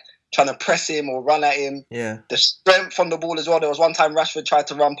players like trying to press him or run at him. Yeah. The strength on the ball as well. There was one time Rashford tried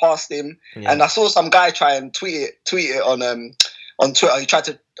to run past him, and I saw some guy try and tweet it on Twitter. He tried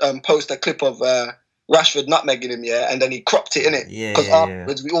to post a clip of Rashford nutmegging him, and then he cropped it, innit? Because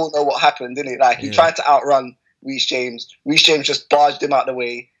afterwards we all know what happened, innit? Like he tried to outrun Reece James. Reece James just barged him out the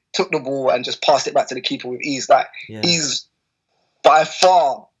way, took the ball and just passed it back to the keeper with ease. Like he's by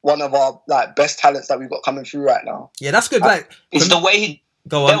far one of our like best talents that we've got coming through right now. Yeah, that's good. Like it's the way he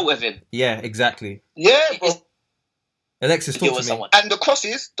dealt with him. Yeah, exactly. Yeah, bro. Alexis, talk to me. And the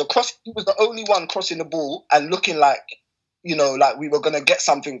crosses, he was the only one crossing the ball and looking like, like we were gonna get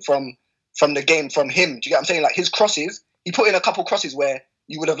something from the game from him. Do you get what I'm saying? Like his crosses, he put in a couple crosses where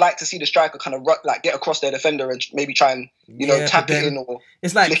you would have liked to see the striker kind of like get across their defender and maybe try and tap it in or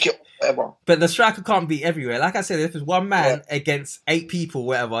it's like, flick it or whatever. But the striker can't be everywhere. Like I said, if it's one man against 8 people,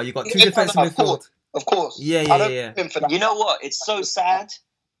 whatever, you got 2 defensive midfield. Of course. Yeah. You know what? It's so sad.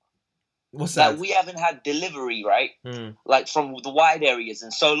 What's that? We haven't had delivery, right? Like from the wide areas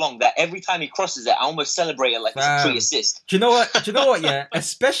in so long that every time he crosses it, I almost celebrate it like it's a free assist. Do you know what? Yeah,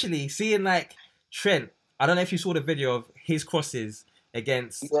 especially seeing like Trent. I don't know if you saw the video of his crosses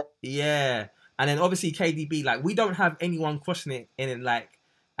against and then obviously KDB. Like we don't have anyone crossing it in it, like,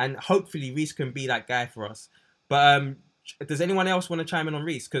 and hopefully Reece can be that guy for us. But does anyone else want to chime in on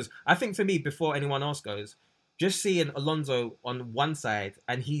Reece? Because I think for me, before anyone else goes, just seeing Alonso on one side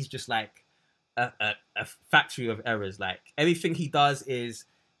and he's just like a factory of errors. Like everything he does is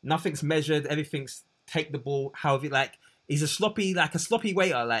nothing's measured. Everything's take the ball however, like he's a sloppy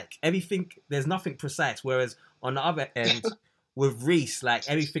waiter. Like everything, there's nothing precise. Whereas on the other end with Reece, like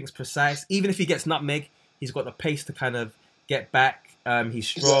everything's precise. Even if he gets nutmeg, he's got the pace to kind of get back. He's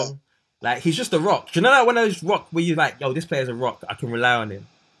strong. Like he's just a rock. Do you know that one of those rock where you're like, yo, this player's a rock. I can rely on him.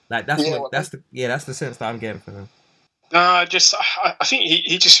 Like that's the sense that I'm getting from him. I think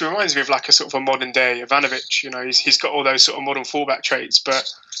he just reminds me of like a sort of a modern day Ivanovic. He's got all those sort of modern fullback traits, but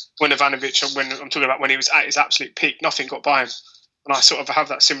when Ivanovic, when I'm talking about when he was at his absolute peak, nothing got by him. And I sort of have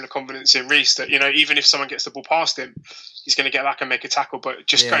that similar confidence in Reece that, even if someone gets the ball past him, he's going to get back and make a tackle. But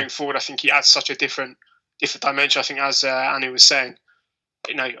just going forward, I think he adds such a different dimension. I think, as Annie was saying,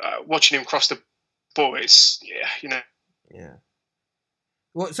 watching him cross the ball, it's, Yeah.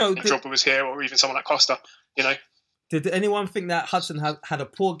 Well, so Drogba was here, or even someone like Costa, Did anyone think that Hudson had a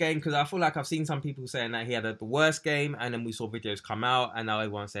poor game? Because I feel like I've seen some people saying that he had the worst game, and then we saw videos come out, and now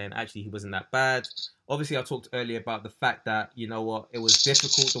everyone's saying actually he wasn't that bad. Obviously, I talked earlier about the fact that, it was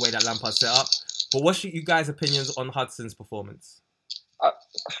difficult the way that Lampard set up. But what's you guys' opinions on Hudson's performance?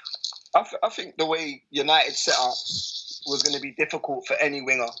 I think the way United set up was going to be difficult for any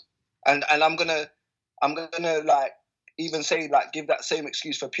winger, and I'm gonna like even say like give that same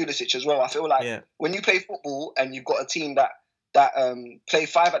excuse for Pulisic as well. I feel like when you play football and you've got a team that play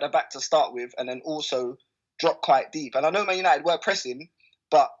 5 at the back to start with and then also drop quite deep. And I know Man United were pressing,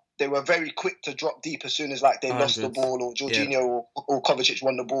 but they were very quick to drop deep as soon as like they lost the ball or Jorginho or Kovacic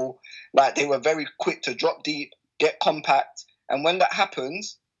won the ball. Like they were very quick to drop deep, get compact, and when that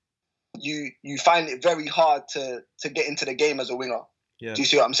happens, you find it very hard to get into the game as a winger. Yeah. Do you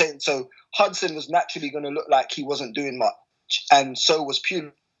see what I'm saying? So Hudson was naturally going to look like he wasn't doing much, and so was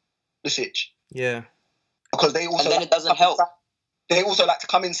Pulisic. Yeah, because they also and then it doesn't help. they also like to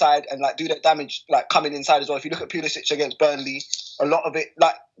come inside and like do that damage, like coming inside as well. If you look at Pulisic against Burnley, a lot of it,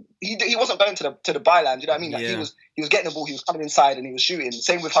 like he wasn't going to the byline. You know what I mean? Like, he was getting the ball, he was coming inside and he was shooting.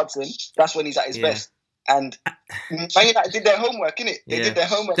 Same with Hudson. That's when he's at his best. And Man United did their homework, innit? They did their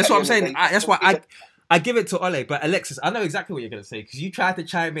homework. That's what I'm saying. That's why I give it to Ole. But Alexis, I know exactly what you're going to say because you tried to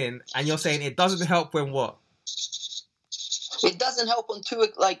chime in and you're saying it doesn't help when what? It doesn't help on two,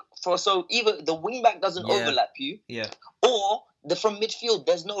 so either the wing back doesn't overlap you, or from midfield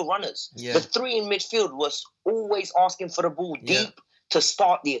there's no runners. Yeah. The three in midfield was always asking for the ball deep to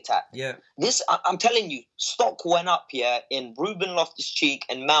start the attack. Yeah. This, I'm telling you, stock went up in Ruben Loftus-Cheek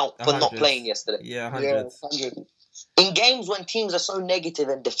and Mount for not playing yesterday. Yeah, 100. In games when teams are so negative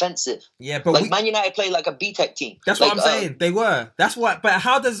and defensive. Yeah, but Man United play like a B-Tech team. That's what I'm saying. They were. That's what. But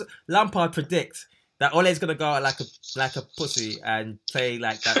how does Lampard predict that Ole's gonna go out like a pussy and play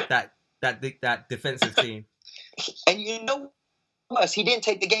like that defensive team? And you know, worse, he didn't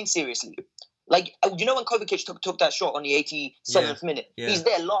take the game seriously. Like, you know when Kovacic took that shot on the 87th minute? Yeah. He's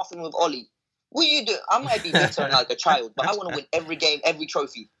there laughing with Oli. What you do? I might be better like a child, but I want to win every game, every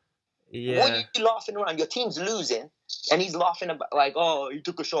trophy. Yeah. What are you laughing around? Your team's losing, and he's laughing about like, oh, he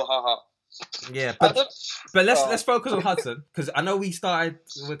took a shot, haha. Yeah, but let's focus on Hudson because I know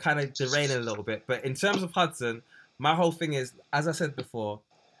we're kind of derailing a little bit. But in terms of Hudson, my whole thing is, as I said before,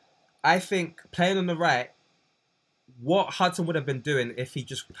 I think playing on the right, what Hudson would have been doing if he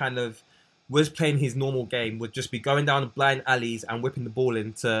just kind of was playing his normal game would just be going down the blind alleys and whipping the ball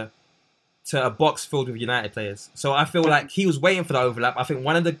into a box filled with United players. So I feel like he was waiting for the overlap. I think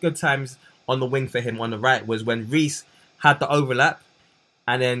one of the good times on the wing for him on the right was when Reece had the overlap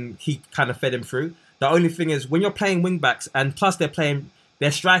and then he kind of fed him through. The only thing is when you're playing wing backs and plus their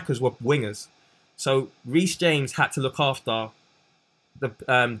strikers were wingers. So Reece James had to look after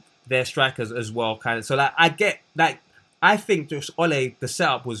their strikers as well, kind of. So I think just Ole, the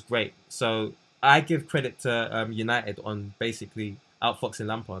setup was great. So I give credit to United on basically outfoxing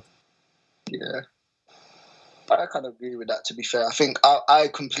Lampard. Yeah, I kind of agree with that, to be fair. I think I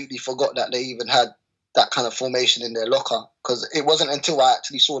completely forgot that they even had that kind of formation in their locker because it wasn't until I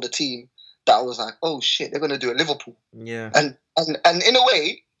actually saw the team that I was like, oh shit, they're going to do it Liverpool. Yeah. And in a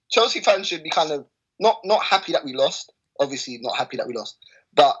way, Chelsea fans should be kind of not happy that we lost. Obviously not happy that we lost.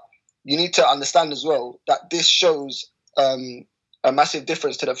 But you need to understand as well that this shows a massive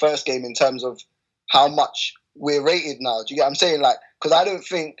difference to the first game in terms of how much we're rated now. Do you get what I'm saying? Like, because I don't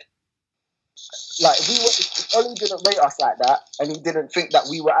think, like, if Ole didn't rate us like that and he didn't think that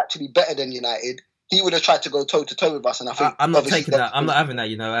we were actually better than United, he would have tried to go toe-to-toe with us. And I think I'm not taking that. I'm not having that,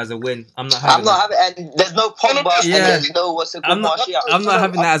 as a win. I'm not having and there's no Pogba and there's no Martial. I'm not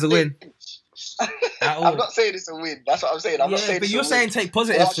having that as a win. At all. I'm not saying it's a win. That's what I'm saying. I'm not saying but you're saying take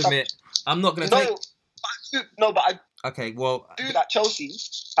positives from it. I'm not going to take... No, but okay, well, do that. Chelsea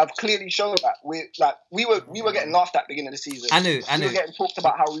have clearly shown that we were getting laughed at at the beginning of the season. I knew. We were getting talked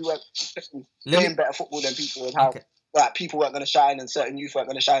about how we were playing better football than people and how people weren't going to shine and certain youth weren't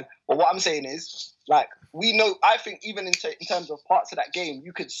going to shine. But what I'm saying is, like, we know. I think even in terms of parts of that game,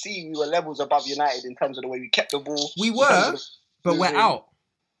 you could see we were levels above United in terms of the way we kept the ball. We were, but we're out.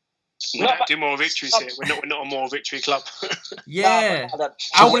 We don't do more victories here. We're not a more victory club. Yeah,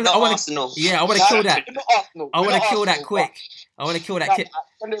 I want Arsenal. Yeah, I want to kill that. I want to kill that quick. I want to kill that. At the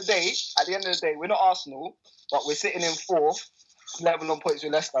end of the day, we're not Arsenal, but we're sitting in fourth, level on points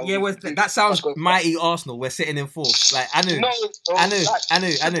with Leicester. Yeah, that sounds mighty Arsenal. We're sitting in fourth. Like I knew. What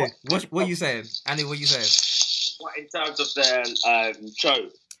are you saying? Anu, what are you saying? What in terms of the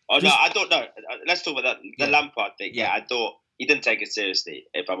show? Oh no, I don't know. Let's talk about the Lampard thing. Yeah, I thought. He didn't take it seriously,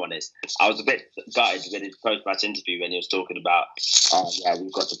 if I'm honest. I was a bit gutted with his post-match interview when he was talking about,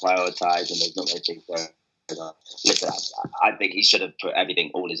 we've got to prioritise and there's not many things going on. Listen, I think he should have put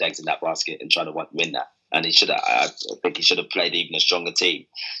all his eggs in that basket and tried to win that. And I think he should have played even a stronger team.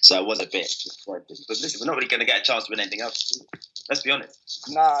 So I was a bit disappointed. But listen, we're not really going to get a chance to win anything else. Let's be honest.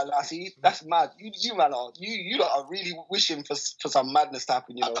 Nah, see, that's mad. You man are are really wishing for some madness to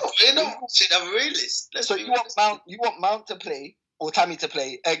happen. I'm a realist. So you want Mount to play or Tammy to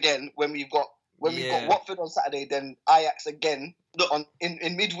play again when we've got Watford on Saturday, then Ajax again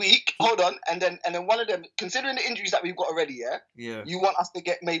in midweek. Hold on, and then one of them. Considering the injuries that we've got already, you want us to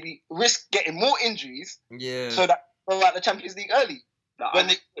risk getting more injuries, so that we're at the Champions League early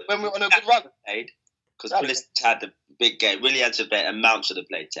when we're on a good run. Because Pulisic had the big game. Willian should have played and Mount should have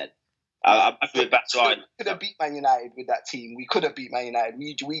played 10. I feel back to We could have beat Man United with that team. We could have beat Man United.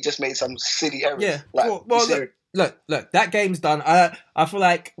 We just made some silly errors. Yeah. Look, that game's done. I feel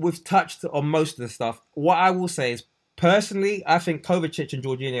like we've touched on most of the stuff. What I will say is, personally, I think Kovacic and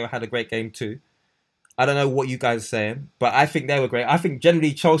Jorginho had a great game too. I don't know what you guys are saying, but I think they were great. I think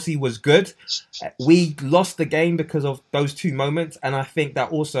generally Chelsea was good. We lost the game because of those two moments, and I think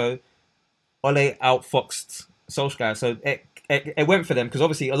that also Ole outfoxed Solskjaer. So it went for them because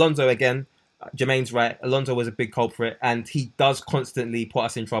obviously Alonso again. Jermaine's right. Alonso was a big culprit, and he does constantly put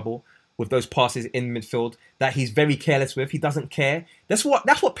us in trouble with those passes in midfield that he's very careless with. He doesn't care. That's what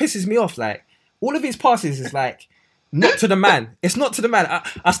pisses me off. Like all of his passes is like not to the man. It's not to the man.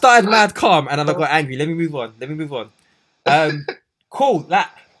 I started mad calm and then I got angry. Let me move on. Cool.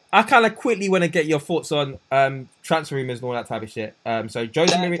 That I kind of quickly want to get your thoughts on transfer rumors and all that type of shit. So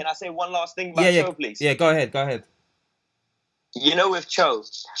Jose Mourinho. Can I say one last thing about Cho, please? Yeah, go ahead. You know, with Cho,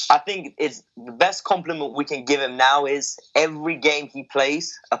 I think it's the best compliment we can give him now is every game he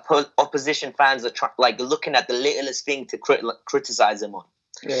plays, opposition fans are looking at the littlest thing to criticize him on.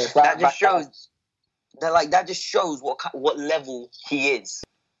 Yeah, that just shows what level he is.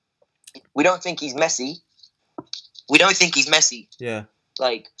 We don't think he's Messi. Yeah.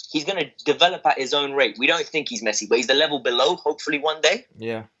 Like, he's going to develop at his own rate. We don't think he's Messi, but he's the level below, hopefully one day.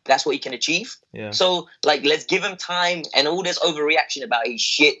 Yeah. That's what he can achieve. Yeah. So, let's give him time, and all this overreaction about he's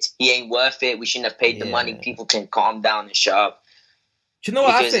shit, he ain't worth it, we shouldn't have paid the money, people can calm down and shut up. Do you know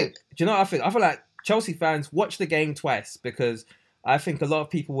what I think? I feel like Chelsea fans watch the game twice because I think a lot of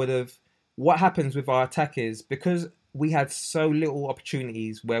people would have... What happens with our attack is because we had so little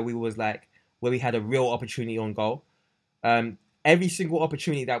opportunities where we had a real opportunity on goal. Every single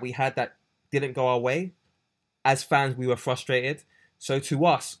opportunity that we had that didn't go our way, as fans, we were frustrated. So to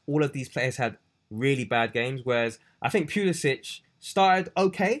us, all of these players had really bad games, whereas I think Pulisic started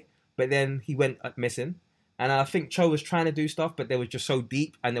okay, but then he went missing. And I think Cho was trying to do stuff, but they were just so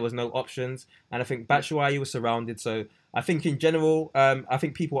deep and there was no options. And I think Batshuayi was surrounded. So I think in general, I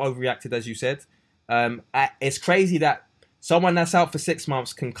think people overreacted, as you said. It's crazy that someone that's out for 6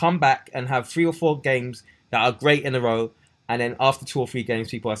 months can come back and have 3 or 4 games that are great in a row. And then after 2 or 3 games,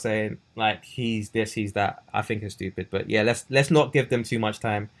 people are saying, like, he's this, he's that. I think it's stupid. But yeah, let's not give them too much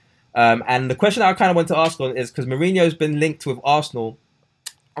time. And the question I kind of want to ask on is, because Mourinho's been linked with Arsenal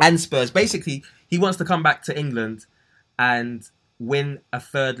and Spurs. Basically, he wants to come back to England and win a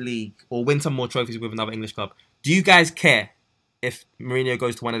third league or win some more trophies with another English club. Do you guys care if Mourinho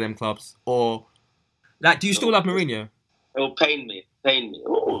goes to one of them clubs? Or, do you still love Mourinho? It'll pain me.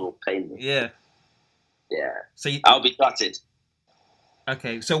 Oh, it'll pain me. Yeah. Yeah. So I'll be gutted.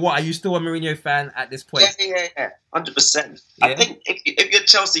 Okay, so what? Are you still a Mourinho fan at this point? Yeah. 100%. Yeah? I think if you're a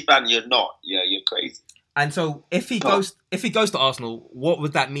Chelsea fan, you're not. Yeah, you're crazy. And so if he goes to Arsenal, what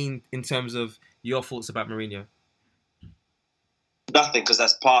would that mean in terms of your thoughts about Mourinho? Nothing, because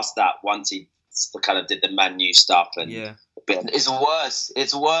that's past that once he kind of did the Man U stuff. And It's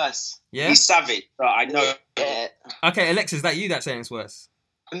worse. Yeah? He's savage, but I know. Yeah. Okay, Alexis, is that you that's saying it's worse?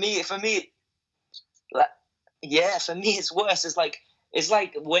 For me, for me, it's worse. It's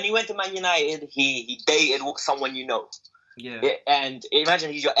like when he went to Man United, he dated someone you know. Yeah. And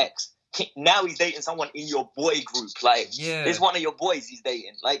imagine he's your ex. Now he's dating someone in your boy group. It's one of your boys he's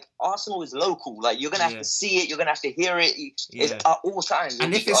dating. Arsenal is local. You're going to have to see it. You're going to have to hear it. It's at all times.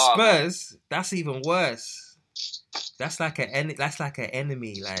 And if it's Spurs, that's even worse. That's like an enemy.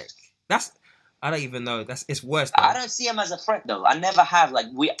 I don't even know. It's worse. Though. I don't see him as a threat, though. I never have. I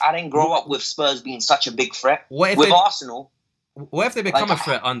didn't grow up with Spurs being such a big threat. Arsenal, what if they become a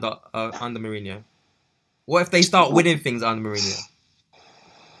threat under Mourinho? What if they start winning things under Mourinho?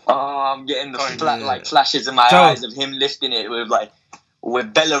 I'm getting the flashes in my eyes of him lifting it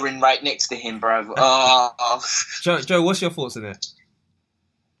with Bellerin right next to him, bro. Joe, what's your thoughts on it?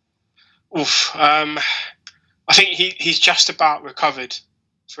 Oof. I think he's just about recovered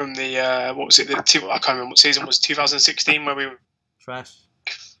from the I can't remember what season was, 2016, where we were trash.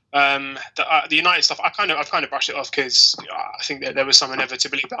 The United stuff, I've kind of brushed it off because I think that there was some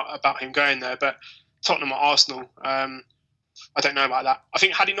inevitability about him going there. But Tottenham or Arsenal, I don't know about that. I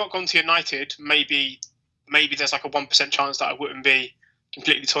think had he not gone to United, maybe there's a 1% chance that I wouldn't be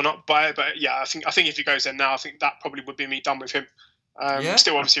completely torn up by it. But yeah, I think if he goes there now, I think that probably would be me done with him.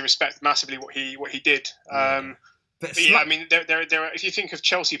 Still, obviously, respect massively what he did. But yeah, I mean, there are, if you think of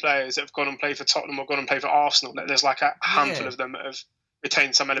Chelsea players that have gone and played for Tottenham or gone and played for Arsenal, there's a handful of them that have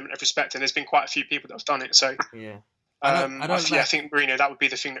retained some element of respect, and there's been quite a few people that have done it. So yeah, I think Mourinho, that would be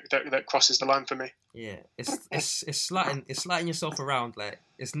the thing that crosses the line for me. Yeah, it's sliding yourself around.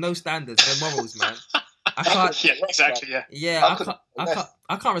 It's no standards, no morals, man. I can't. Yeah, exactly. Yeah. Yeah,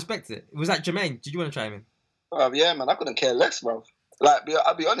 I can't respect it. Was that Jermaine? Did you want to chime in? Yeah, man, I couldn't care less, bro.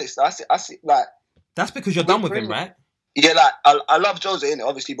 I'll be honest. I see. That's because you're done with him, right? Yeah, I love Jose in it,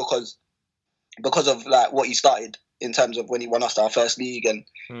 obviously because of what he started. in terms of when he won us our first league and,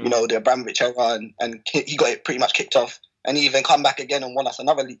 you know, the Abramovich era and he got it pretty much kicked off. And he even come back again and won us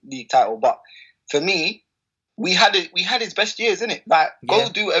another league title. But for me, we had his best years, innit? Like, go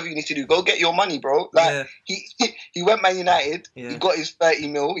do whatever you need to do. Go get your money, bro. Like, he went Man United. He got his 30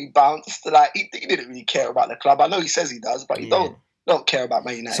 mil. He bounced. Like, he didn't really care about the club. I know he says he does, but he don't care about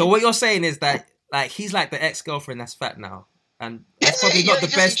Man United. So what you're saying is that, like, he's like the ex-girlfriend that's fat now. And that's probably not the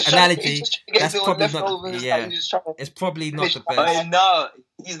best analogy. That's probably not. It's probably not the best. Oh, no,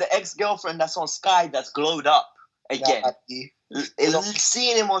 he's the ex-girlfriend that's on Sky that's glowed up again.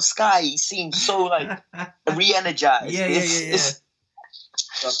 Seeing him on Sky, he seems so like re-energized.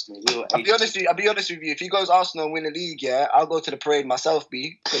 Trust me, I'll be honest with you. If he goes Arsenal and win the league, I'll go to the parade myself.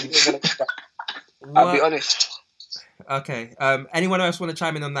 I'll be honest. Okay. Anyone else want to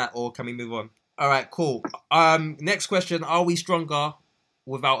chime in on that, or can we move on? All right, cool. Next question: are we stronger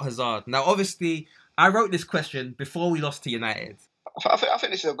without Hazard? Now, obviously, I wrote this question before we lost to United. I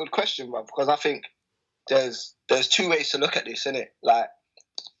think this is a good question, bro, because I think there's two ways to look at this, innit? Like,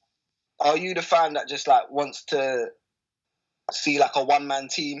 are you the fan that just like wants to see like a one-man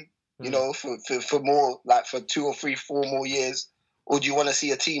team, you know, for more, like for 2 or 3, 4 more years, or do you want to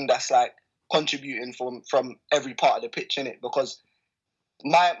see a team that's like contributing from every part of the pitch, innit? Because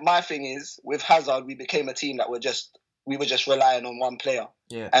my thing is, with Hazard, we became a team that we were just relying on one player.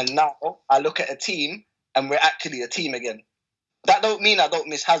 Yeah. And now I look at a team and we're actually a team again. That don't mean I don't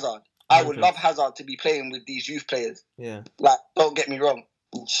miss Hazard. I would love Hazard to be playing with these youth players. Yeah. Like, don't get me wrong.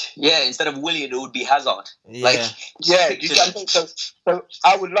 Yeah, instead of Willian, it would be Hazard. Yeah. Like, yeah, you can, so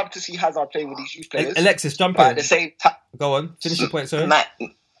I would love to see Hazard playing with these youth players. Alexis, jump in. At the same time, go on, finish your point, sir. Man,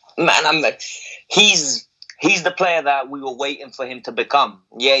 he's the player that we were waiting for him to become.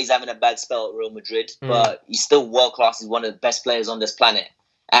 Yeah, he's having a bad spell at Real Madrid, but he's still world class. He's one of the best players on this planet.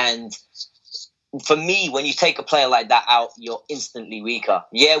 And for me, when you take a player like that out, you're instantly weaker.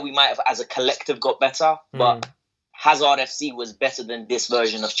 Yeah, we might have, as a collective, got better, but Hazard FC was better than this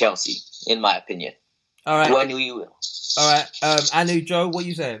version of Chelsea, in my opinion. All right. All right. Anu, Joe, what are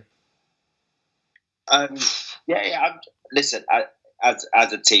you saying? Listen, as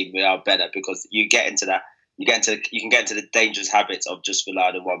a team, we are better because you can get into the dangerous habits of just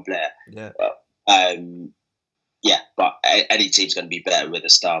relying on one player. Yeah. But any team's going to be better with a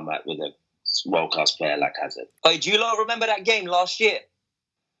star, with a world-class player like Hazard. Oh, do you lot remember that game last year?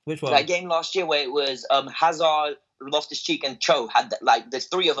 Which one? That game last year where it was Hazard, Loftus-Cheek and Cho had the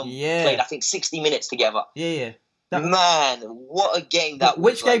three of them played, I think, 60 minutes together. Yeah. Man, what a game that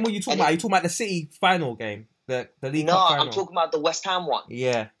was. Which game were you talking about? Are you talking about the City final game? The League Cup final? No, I'm talking about the West Ham one.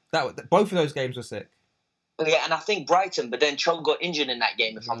 Yeah, both of those games were sick. Yeah, and I think Brighton, but then Cho got injured in that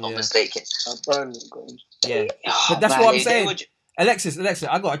game, if I'm not mistaken. Yeah, but that's what I'm saying. Alexis,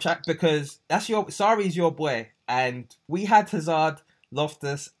 I got to chat because Sarri's your boy, and we had Hazard,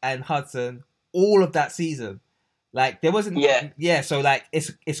 Loftus, and Hudson all of that season. Like there wasn't, so like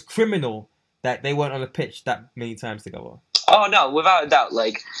it's criminal that they weren't on the pitch that many times together. Oh no, without a doubt.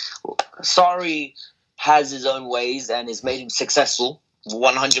 Like Sarri has his own ways and has made him successful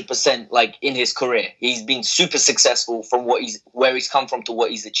 100%. Like in his career, he's been super successful from where he's come from to what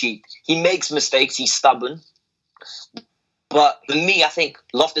he's achieved. He makes mistakes. He's stubborn. But for me, I think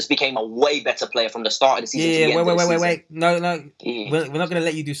Loftus became a way better player from the start of the season. Wait. No. Yeah. We're not going to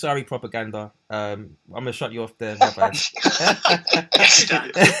let you do Sarri propaganda. I'm going to shut you off there. My bad.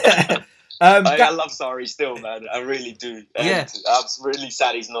 I love Sarri still, man. I really do. And I'm really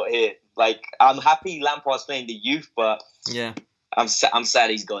sad he's not here. Like, I'm happy Lampard's playing the youth, but I'm sad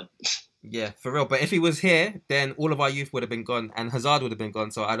he's gone. Yeah, for real. But if he was here, then all of our youth would have been gone, and Hazard would have been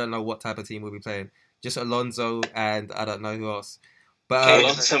gone. So I don't know what type of team we'll be playing. Just Alonso and I don't know who else. But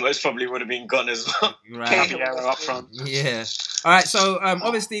Alonso most probably would have been gone as well. Right. Up front. Yeah. All right. So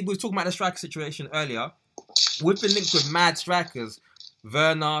obviously we were talking about the striker situation earlier. We've been linked with mad strikers,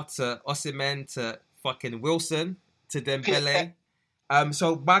 Werner to Osimhen to fucking Wilson to Dembele.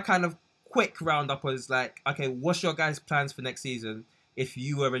 So my kind of quick roundup was like, okay, what's your guys' plans for next season? If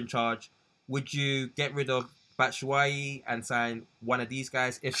you were in charge, would you get rid of Batshuayi and sign one of these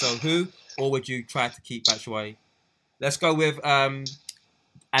guys? If so, who? Or would you try to keep Batshuayi? Let's go with Anu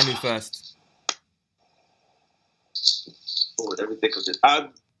first. Oh, let me think of this.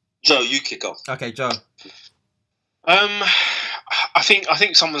 Joe, you kick off. Okay, Joe. I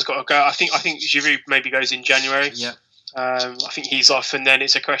think someone's got to go. I think Giroud maybe goes in January. Yeah. I think he's off, and then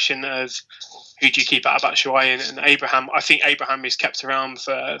it's a question of who do you keep out of Batshuayi and Abraham. I think Abraham is kept around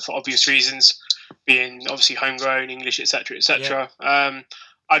for obvious reasons, being obviously homegrown, English, etc., etc.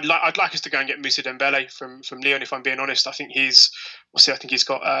 I'd like us to go and get Moussa Dembele from Lyon. If I'm being honest, I think he's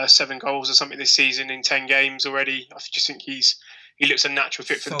got 7 goals or something this season in 10 games already. I just think he looks a natural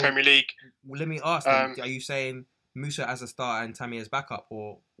fit for the Premier League. Let me ask them, are you saying Moussa as a starter and Tammy as backup,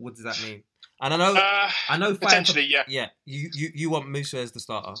 or what does that mean? And I know potentially, yeah. Yeah, you want Moussa as the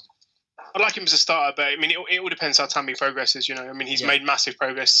starter. I like him as a starter, but I mean, it all depends how Tammy progresses. You know, I mean, he's made massive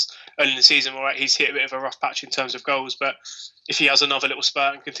progress early in the season. All right, he's hit a bit of a rough patch in terms of goals, but if he has another little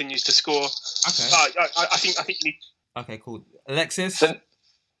spurt and continues to score, I think. Okay, cool. Alexis,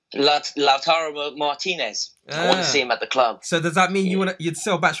 Lautaro Martinez. I want to see him at the club. So does that mean you'd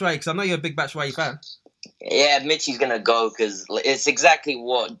sell Batshuayi? Because I know you're a big Batshuayi fan. Yeah, Mitchie's gonna go because it's exactly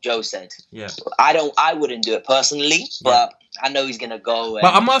what Joe said. Yeah, I wouldn't do it personally, but I know he's gonna go.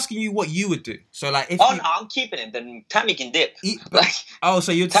 But I'm asking you what you would do. So like, if no, I'm keeping him. Then Tammy can dip.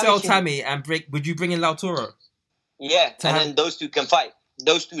 So you'd sell Tammy and would you bring in Lautaro? Yeah, then those two can fight.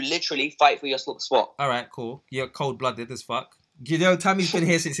 Those two literally fight for your spot. All right, cool. You're cold-blooded as fuck. You know, Tammy's been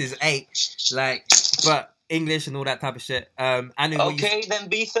here since he's 8. Like, but English and all that type of shit. Anu, then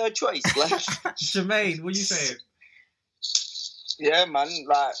be third choice. Jermaine, what are you saying? Yeah, man.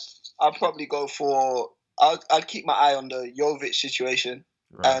 Like, I'll probably go for. I'll keep my eye on the Jovic situation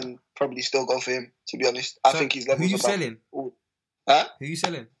and probably still go for him. To be honest, I think he's levels. Who you selling? Huh? Who you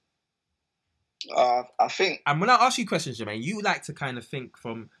selling? I think. And when I ask you questions, Jermaine, you like to kind of think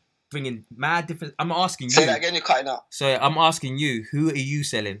from bringing mad different. I'm asking you. Say that again. You're cutting out. So I'm asking you, who are you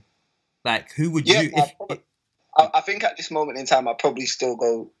selling? Like, who would you? I think at this moment in time, I'd probably still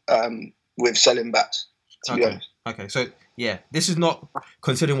go with selling backs. To be honest. Okay, so yeah, this is not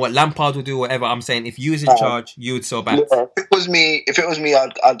considering what Lampard will do, or whatever. I'm saying if you was in charge, you would sell backs. Yeah, if it was me,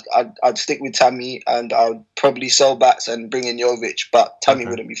 I'd stick with Tammy, and I'd probably sell backs and bring in Jovic. But Tammy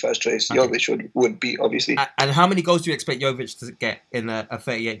wouldn't be first choice. Okay. Jovic would be, obviously. And how many goals do you expect Jovic to get in a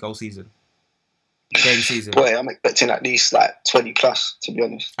 38 goal season? Game season. Boy, I'm expecting at least like 20 plus, to be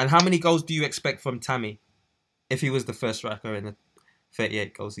honest. And how many goals do you expect from Tammy if he was the first striker in a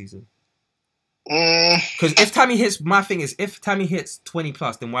 38 goal season? Because if Tammy hits, my thing is, if Tammy hits 20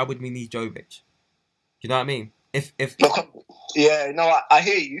 plus, then why would we need Jovic? You know what I mean? Yeah, no, I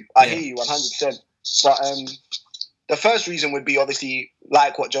hear you. I hear you 100%. But the first reason would be, obviously,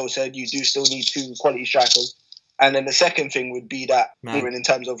 like what Joe said, you do still need 2 quality strikers. And then the second thing would be that, even in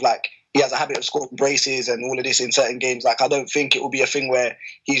terms of like, he has a habit of scoring braces and all of this in certain games. Like, I don't think it will be a thing where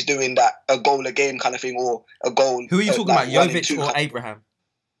he's doing that a goal a game kind of thing, or a goal. Who are you talking about, Jovic or Abraham?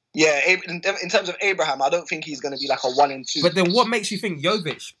 Yeah, in terms of Abraham, I don't think he's going to be like a 1 and 2. But then what makes you think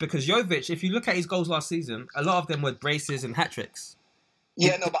Jovic? Because Jovic, if you look at his goals last season, a lot of them were braces and hat-tricks.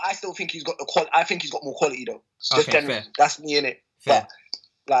 Yeah, no, but I still think he's got I think he's got more quality, though. Just generally. Fair. That's me, innit? But,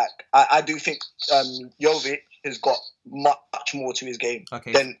 like, I do think Jovic has got much more to his game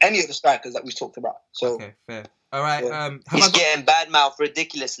than any of the strikers that we've talked about. So, okay, fair. All right. Yeah. He's getting bad mouth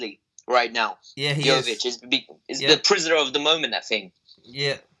ridiculously right now. Yeah, Jovic is the prisoner of the moment, I think.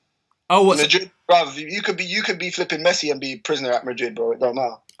 Yeah. Oh, what's Madrid, bro? You could be flipping Messi and be prisoner at Madrid, bro. It don't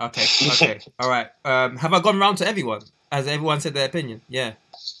matter. Okay. All right. Have I gone round to everyone? Has everyone said their opinion? Yeah.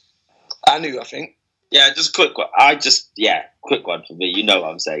 I think. Yeah, just quick one. Quick one for me. You know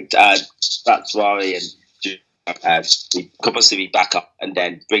what I'm saying. Batshuayi and we could possibly back up and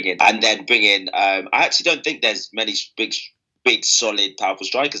then bring in. I actually don't think there's many big, solid, powerful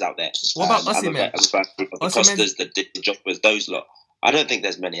strikers out there. What about Osimhen? The Costas, the Drogbas, those lot. I don't think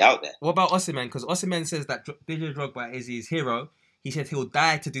there's many out there. What about Osimhen? Because Osimhen says that Didier Drogba is his hero. He said he'll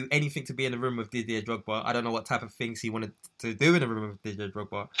die to do anything to be in the room with Didier Drogba. I don't know what type of things he wanted to do in the room with Didier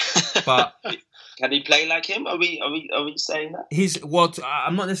Drogba, but can he play like him? Are we saying that?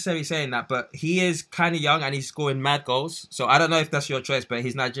 I'm not necessarily saying that, but he is kind of young and he's scoring mad goals. So I don't know if that's your choice, but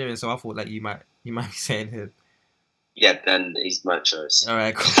he's Nigerian, so I thought that you might be saying him. Yeah, then he's my choice. All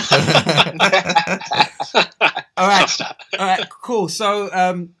right, cool. All right, cool.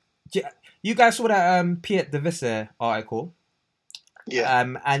 So, you guys saw that Piet de Visser article.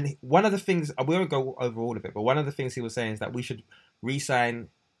 Yeah. And one of the things, we won't go over all of it, but one of the things he was saying is that we should re-sign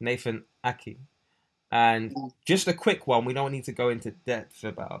Nathan Ake. And just a quick one, we don't need to go into depth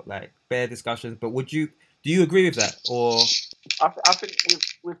about like bare discussions, but do you agree with that? Or I think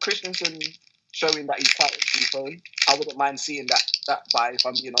with Christensen showing that he's quite prone, I wouldn't mind seeing that buy, if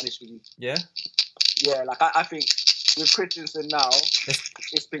I'm being honest with you. Yeah? Yeah, like I think with Christensen now,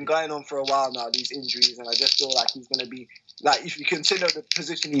 it's been going on for a while now, these injuries, and I just feel like he's going to be, like, if you consider the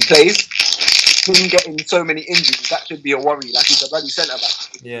position he plays, him getting so many injuries, that should be a worry. Like, he's a bloody centre-back,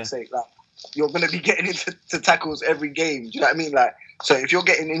 for goodness sake. Like, you're going to be getting into tackles every game. Do you know what I mean? Like, So if you're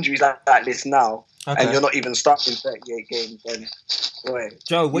getting injuries like this now, Okay. and you're not even starting 38 games, then boy,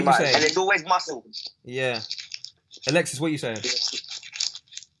 Joe, what you saying? And it's always muscle. Yeah. Alexis, what you saying?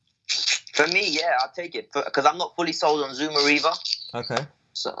 For me, yeah, I'll take it because I'm not fully sold on Zuma either. Okay.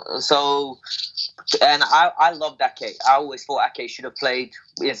 So, and I love Ake. I always thought Ake should have played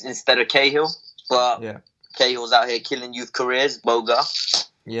instead of Cahill, but Yeah. Cahill's out here killing youth careers. Boga,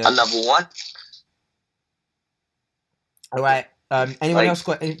 Yeah. another one. All right. Anyone Like, else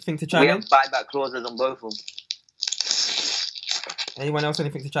got anything to chime We in? have buyback clauses on both of them. Anyone else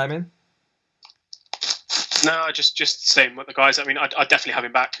anything to chime in? No, just same with the guys. I mean, I definitely have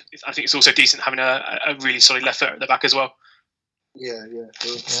him back. I think it's also decent having a really solid left foot at the back as well. yeah.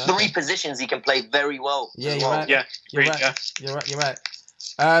 Sure. Yeah. 3 positions he can play very well. Yeah, as you're well. right. Yeah, You're agreed, right. yeah. You're right.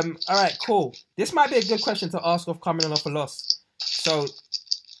 All right, cool. This might be a good question to ask off coming off a loss. So,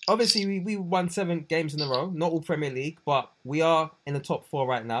 obviously, we won 7 games in a row. Not all Premier League, but we are in the top 4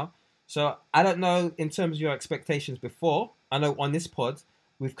 right now. So, I don't know, in terms of your expectations before, I know on this pod,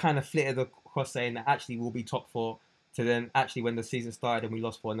 we've kind of flitted across saying that actually we'll be top 4. To then, actually, when the season started and we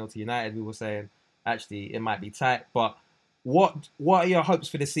lost 4-0 to United, we were saying, actually, it might be tight. But what are your hopes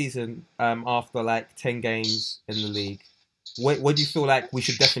for the season after, like, 10 games in the league? What do you feel like we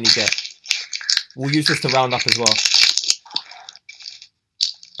should definitely get? We'll use this to round up as well.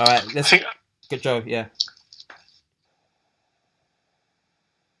 All right, let's get Joe. Yeah.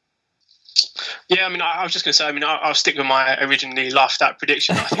 Yeah, I mean, I was just going to say, I mean, I'll stick with my originally laughed at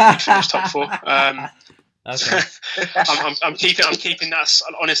prediction. I think we'd finish top 4. Okay. I'm keeping that.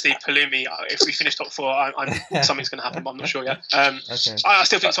 Honestly, Palumi, if we finish top 4, something's going to happen, but I'm not sure yet. Okay. I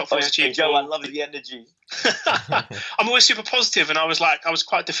still think top 4 is achievable. Joe, I love the energy. I'm always super positive, and I was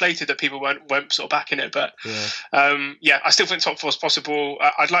quite deflated that people weren't sort of backing it, but Yeah. I still think top 4 is possible.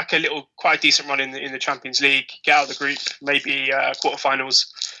 I'd like quite a decent run in the Champions League, get out of the group, maybe quarterfinals,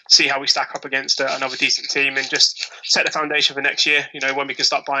 see how we stack up against another decent team, and just set the foundation for next year. You know, when we can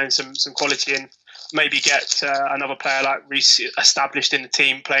start buying some quality and maybe get another player like Reece established in the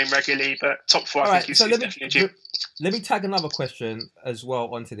team, playing regularly. But top 4, I think is definitely achievable. Let me tag another question as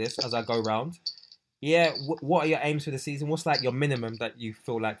well onto this as I go round. Yeah, what are your aims for the season? What's like your minimum that you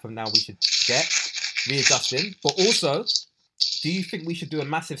feel like from now we should get readjusting? But also, do you think we should do a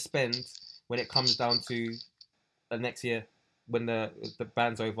massive spend when it comes down to next year when the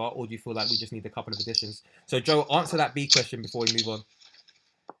ban's over, or do you feel like we just need a couple of additions? So, Joe, answer that B question before we move on.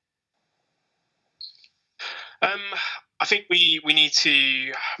 I think we need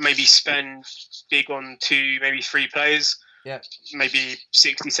to maybe spend big on 2, maybe 3 players. Yeah. Maybe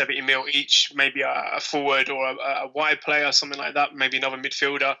 60, 70 mil each. Maybe a forward or a wide player, something like that. Maybe another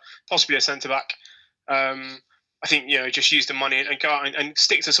midfielder, possibly a centre back. I think, just use the money and go out and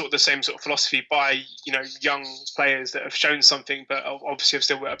stick to sort of the same sort of philosophy. Buy, young players that have shown something, but obviously have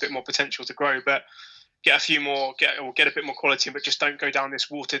still got a bit more potential to grow. But get a few more, get a bit more quality, but just don't go down this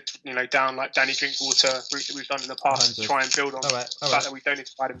watered, down like Danny Drinkwater route that we've done in the past. 100. Try and build on All right. the fact that we don't need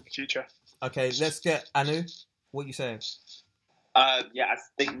to buy them in the future. Okay, let's get Anu. What are you saying? I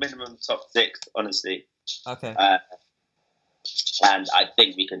think minimum top 6, honestly. Okay. And I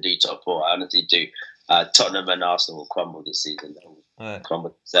think we can do top 4. I honestly do. Tottenham and Arsenal will crumble this season. They'll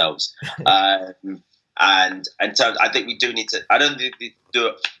crumble themselves. And in terms, I think we do need to. I don't think we do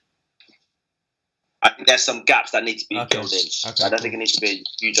it. I think there's some gaps that need to be filled in. Okay, I don't think it needs to be a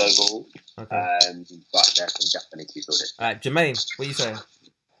huge overhaul. Okay. But there's some gaps that need to be filled in. All right, Jermaine, what are you saying?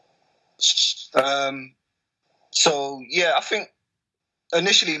 So yeah, I think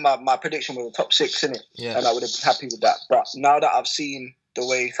initially my prediction was a top 6, innit? Yeah. And I would have been happy with that. But now that I've seen the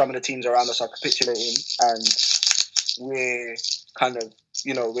way some of the teams around us are capitulating and we're kind of,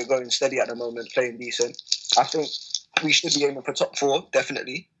 we're going steady at the moment, playing decent, I think we should be aiming for top 4,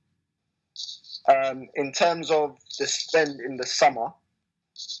 definitely. In terms of the spend in the summer,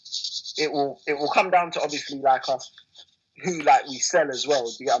 it will come down to obviously like us, who like we sell as well.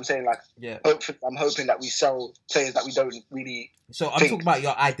 Do you get what I'm saying? Like, Yeah. hopefully, I'm hoping that we sell players that we don't really. So I'm talking about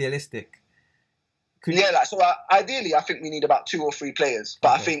your idealistic. Ideally, I think we need about 2 or 3 players,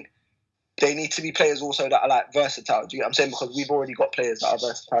 but Okay. I think they need to be players also that are like versatile. Do you get what I'm saying? Because we've already got players that are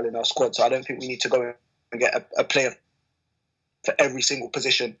versatile in our squad, so I don't think we need to go and get a player for every single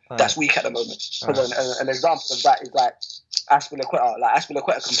position that's weak at the moment. Because an example of that is like Aspilicueta. Like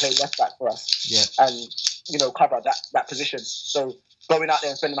Aspilicueta can play left back for us, and cover that position. So going out there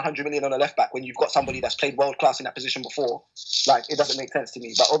and spending 100 million on a left back when you've got somebody that's played world class in that position before, like it doesn't make sense to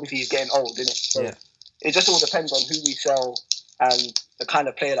me. But obviously he's getting old, isn't it? So it just all depends on who we sell and the kind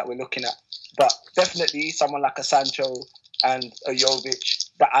of player that we're looking at. But definitely someone like a Sancho and a Jovic,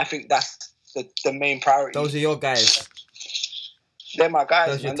 I think that's the main priority. Those are your guys. They're my guys,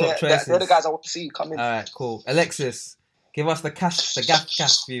 Those are man. your top choices. They're the guys I want to see come in. All right, cool. Alexis, give us the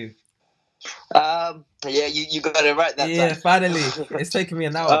gas view. Yeah, you got it right that time. Yeah, finally. It's taken me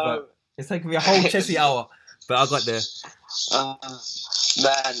an hour, but it's taken me a whole Chelsea hour, but I got there.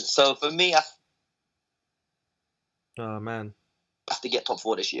 Man, so for me, I Oh man, have to get top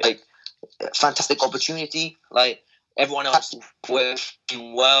 4 this year. Like, fantastic opportunity. Like, everyone else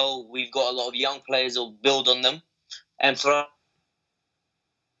working well. We've got a lot of young players who'll build on them. And for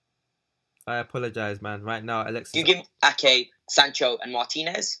I apologize, man. Right now, Alexis. you give Ake, Sancho, and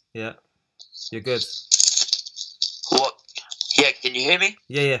Martinez. Yeah, you're good. What? Yeah, can you hear me?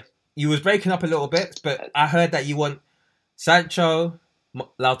 Yeah. You was breaking up a little bit, but I heard that you want Sancho,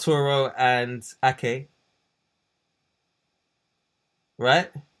 Lautaro, and Ake. Right?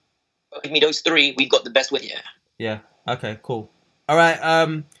 Give me those 3. We've got the best with you. Yeah. Okay, cool. All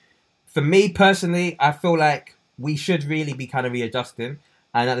right. For me personally, I feel like we should really be kind of readjusting.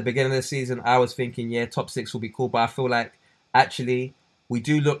 And at the beginning of the season, I was thinking, yeah, top 6 will be cool. But I feel like actually we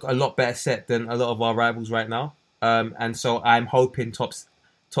do look a lot better set than a lot of our rivals right now. And so I'm hoping top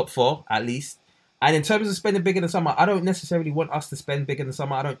 4 at least. And in terms of spending big in the summer, I don't necessarily want us to spend big in the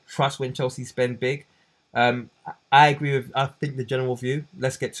summer. I don't trust when Chelsea spend big. I agree with, I think, the general view.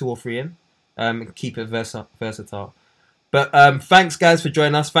 Let's get 2 or 3 in. And keep it versatile. But thanks, guys, for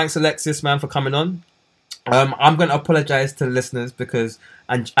joining us. Thanks, Alexis, man, for coming on. I'm going to apologise to the listeners because,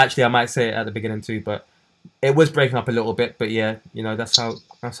 and actually I might say it at the beginning too, but it was breaking up a little bit. But yeah, you know, that's how the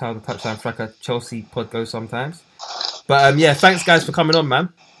Touchline Fracas Chelsea pod goes sometimes. But yeah, thanks, guys, for coming on, man.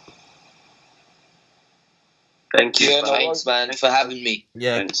 Thank you. Yeah, thanks, man, for having me.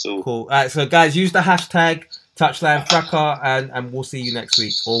 Yeah, Thanks all. cool. All right, so guys, use the hashtag Touchline Fracas and we'll see you next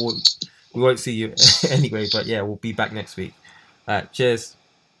week. Or we won't see you anyway, but yeah, we'll be back next week. All right, cheers.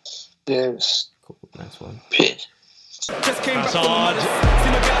 Cheers. Cool, nice one. Cheers. Just came back from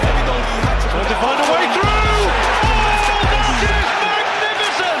trying to find a way through. Oh, that is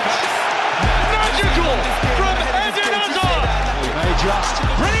magnificent! Magical from Eden Hazard. He may just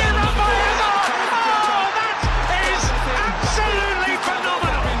bring it up by Hazard. Oh, that is absolutely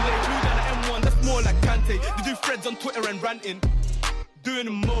phenomenal. That's more like Kante. They do threads on Twitter and ranting, doing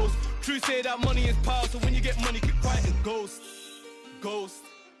the most. True say that money is power, so when you get money, keep quiet and ghost.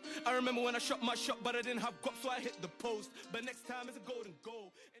 I remember when I shot my shot, but I didn't have guap, so I hit the post. But next time it's a golden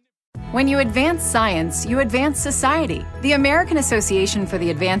goal. When you advance science, you advance society. The American Association for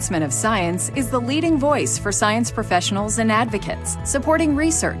the Advancement of Science is the leading voice for science professionals and advocates, supporting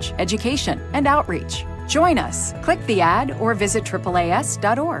research, education, and outreach. Join us. Click the ad or visit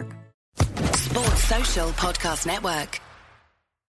AAAS.org. Sports Social Podcast Network.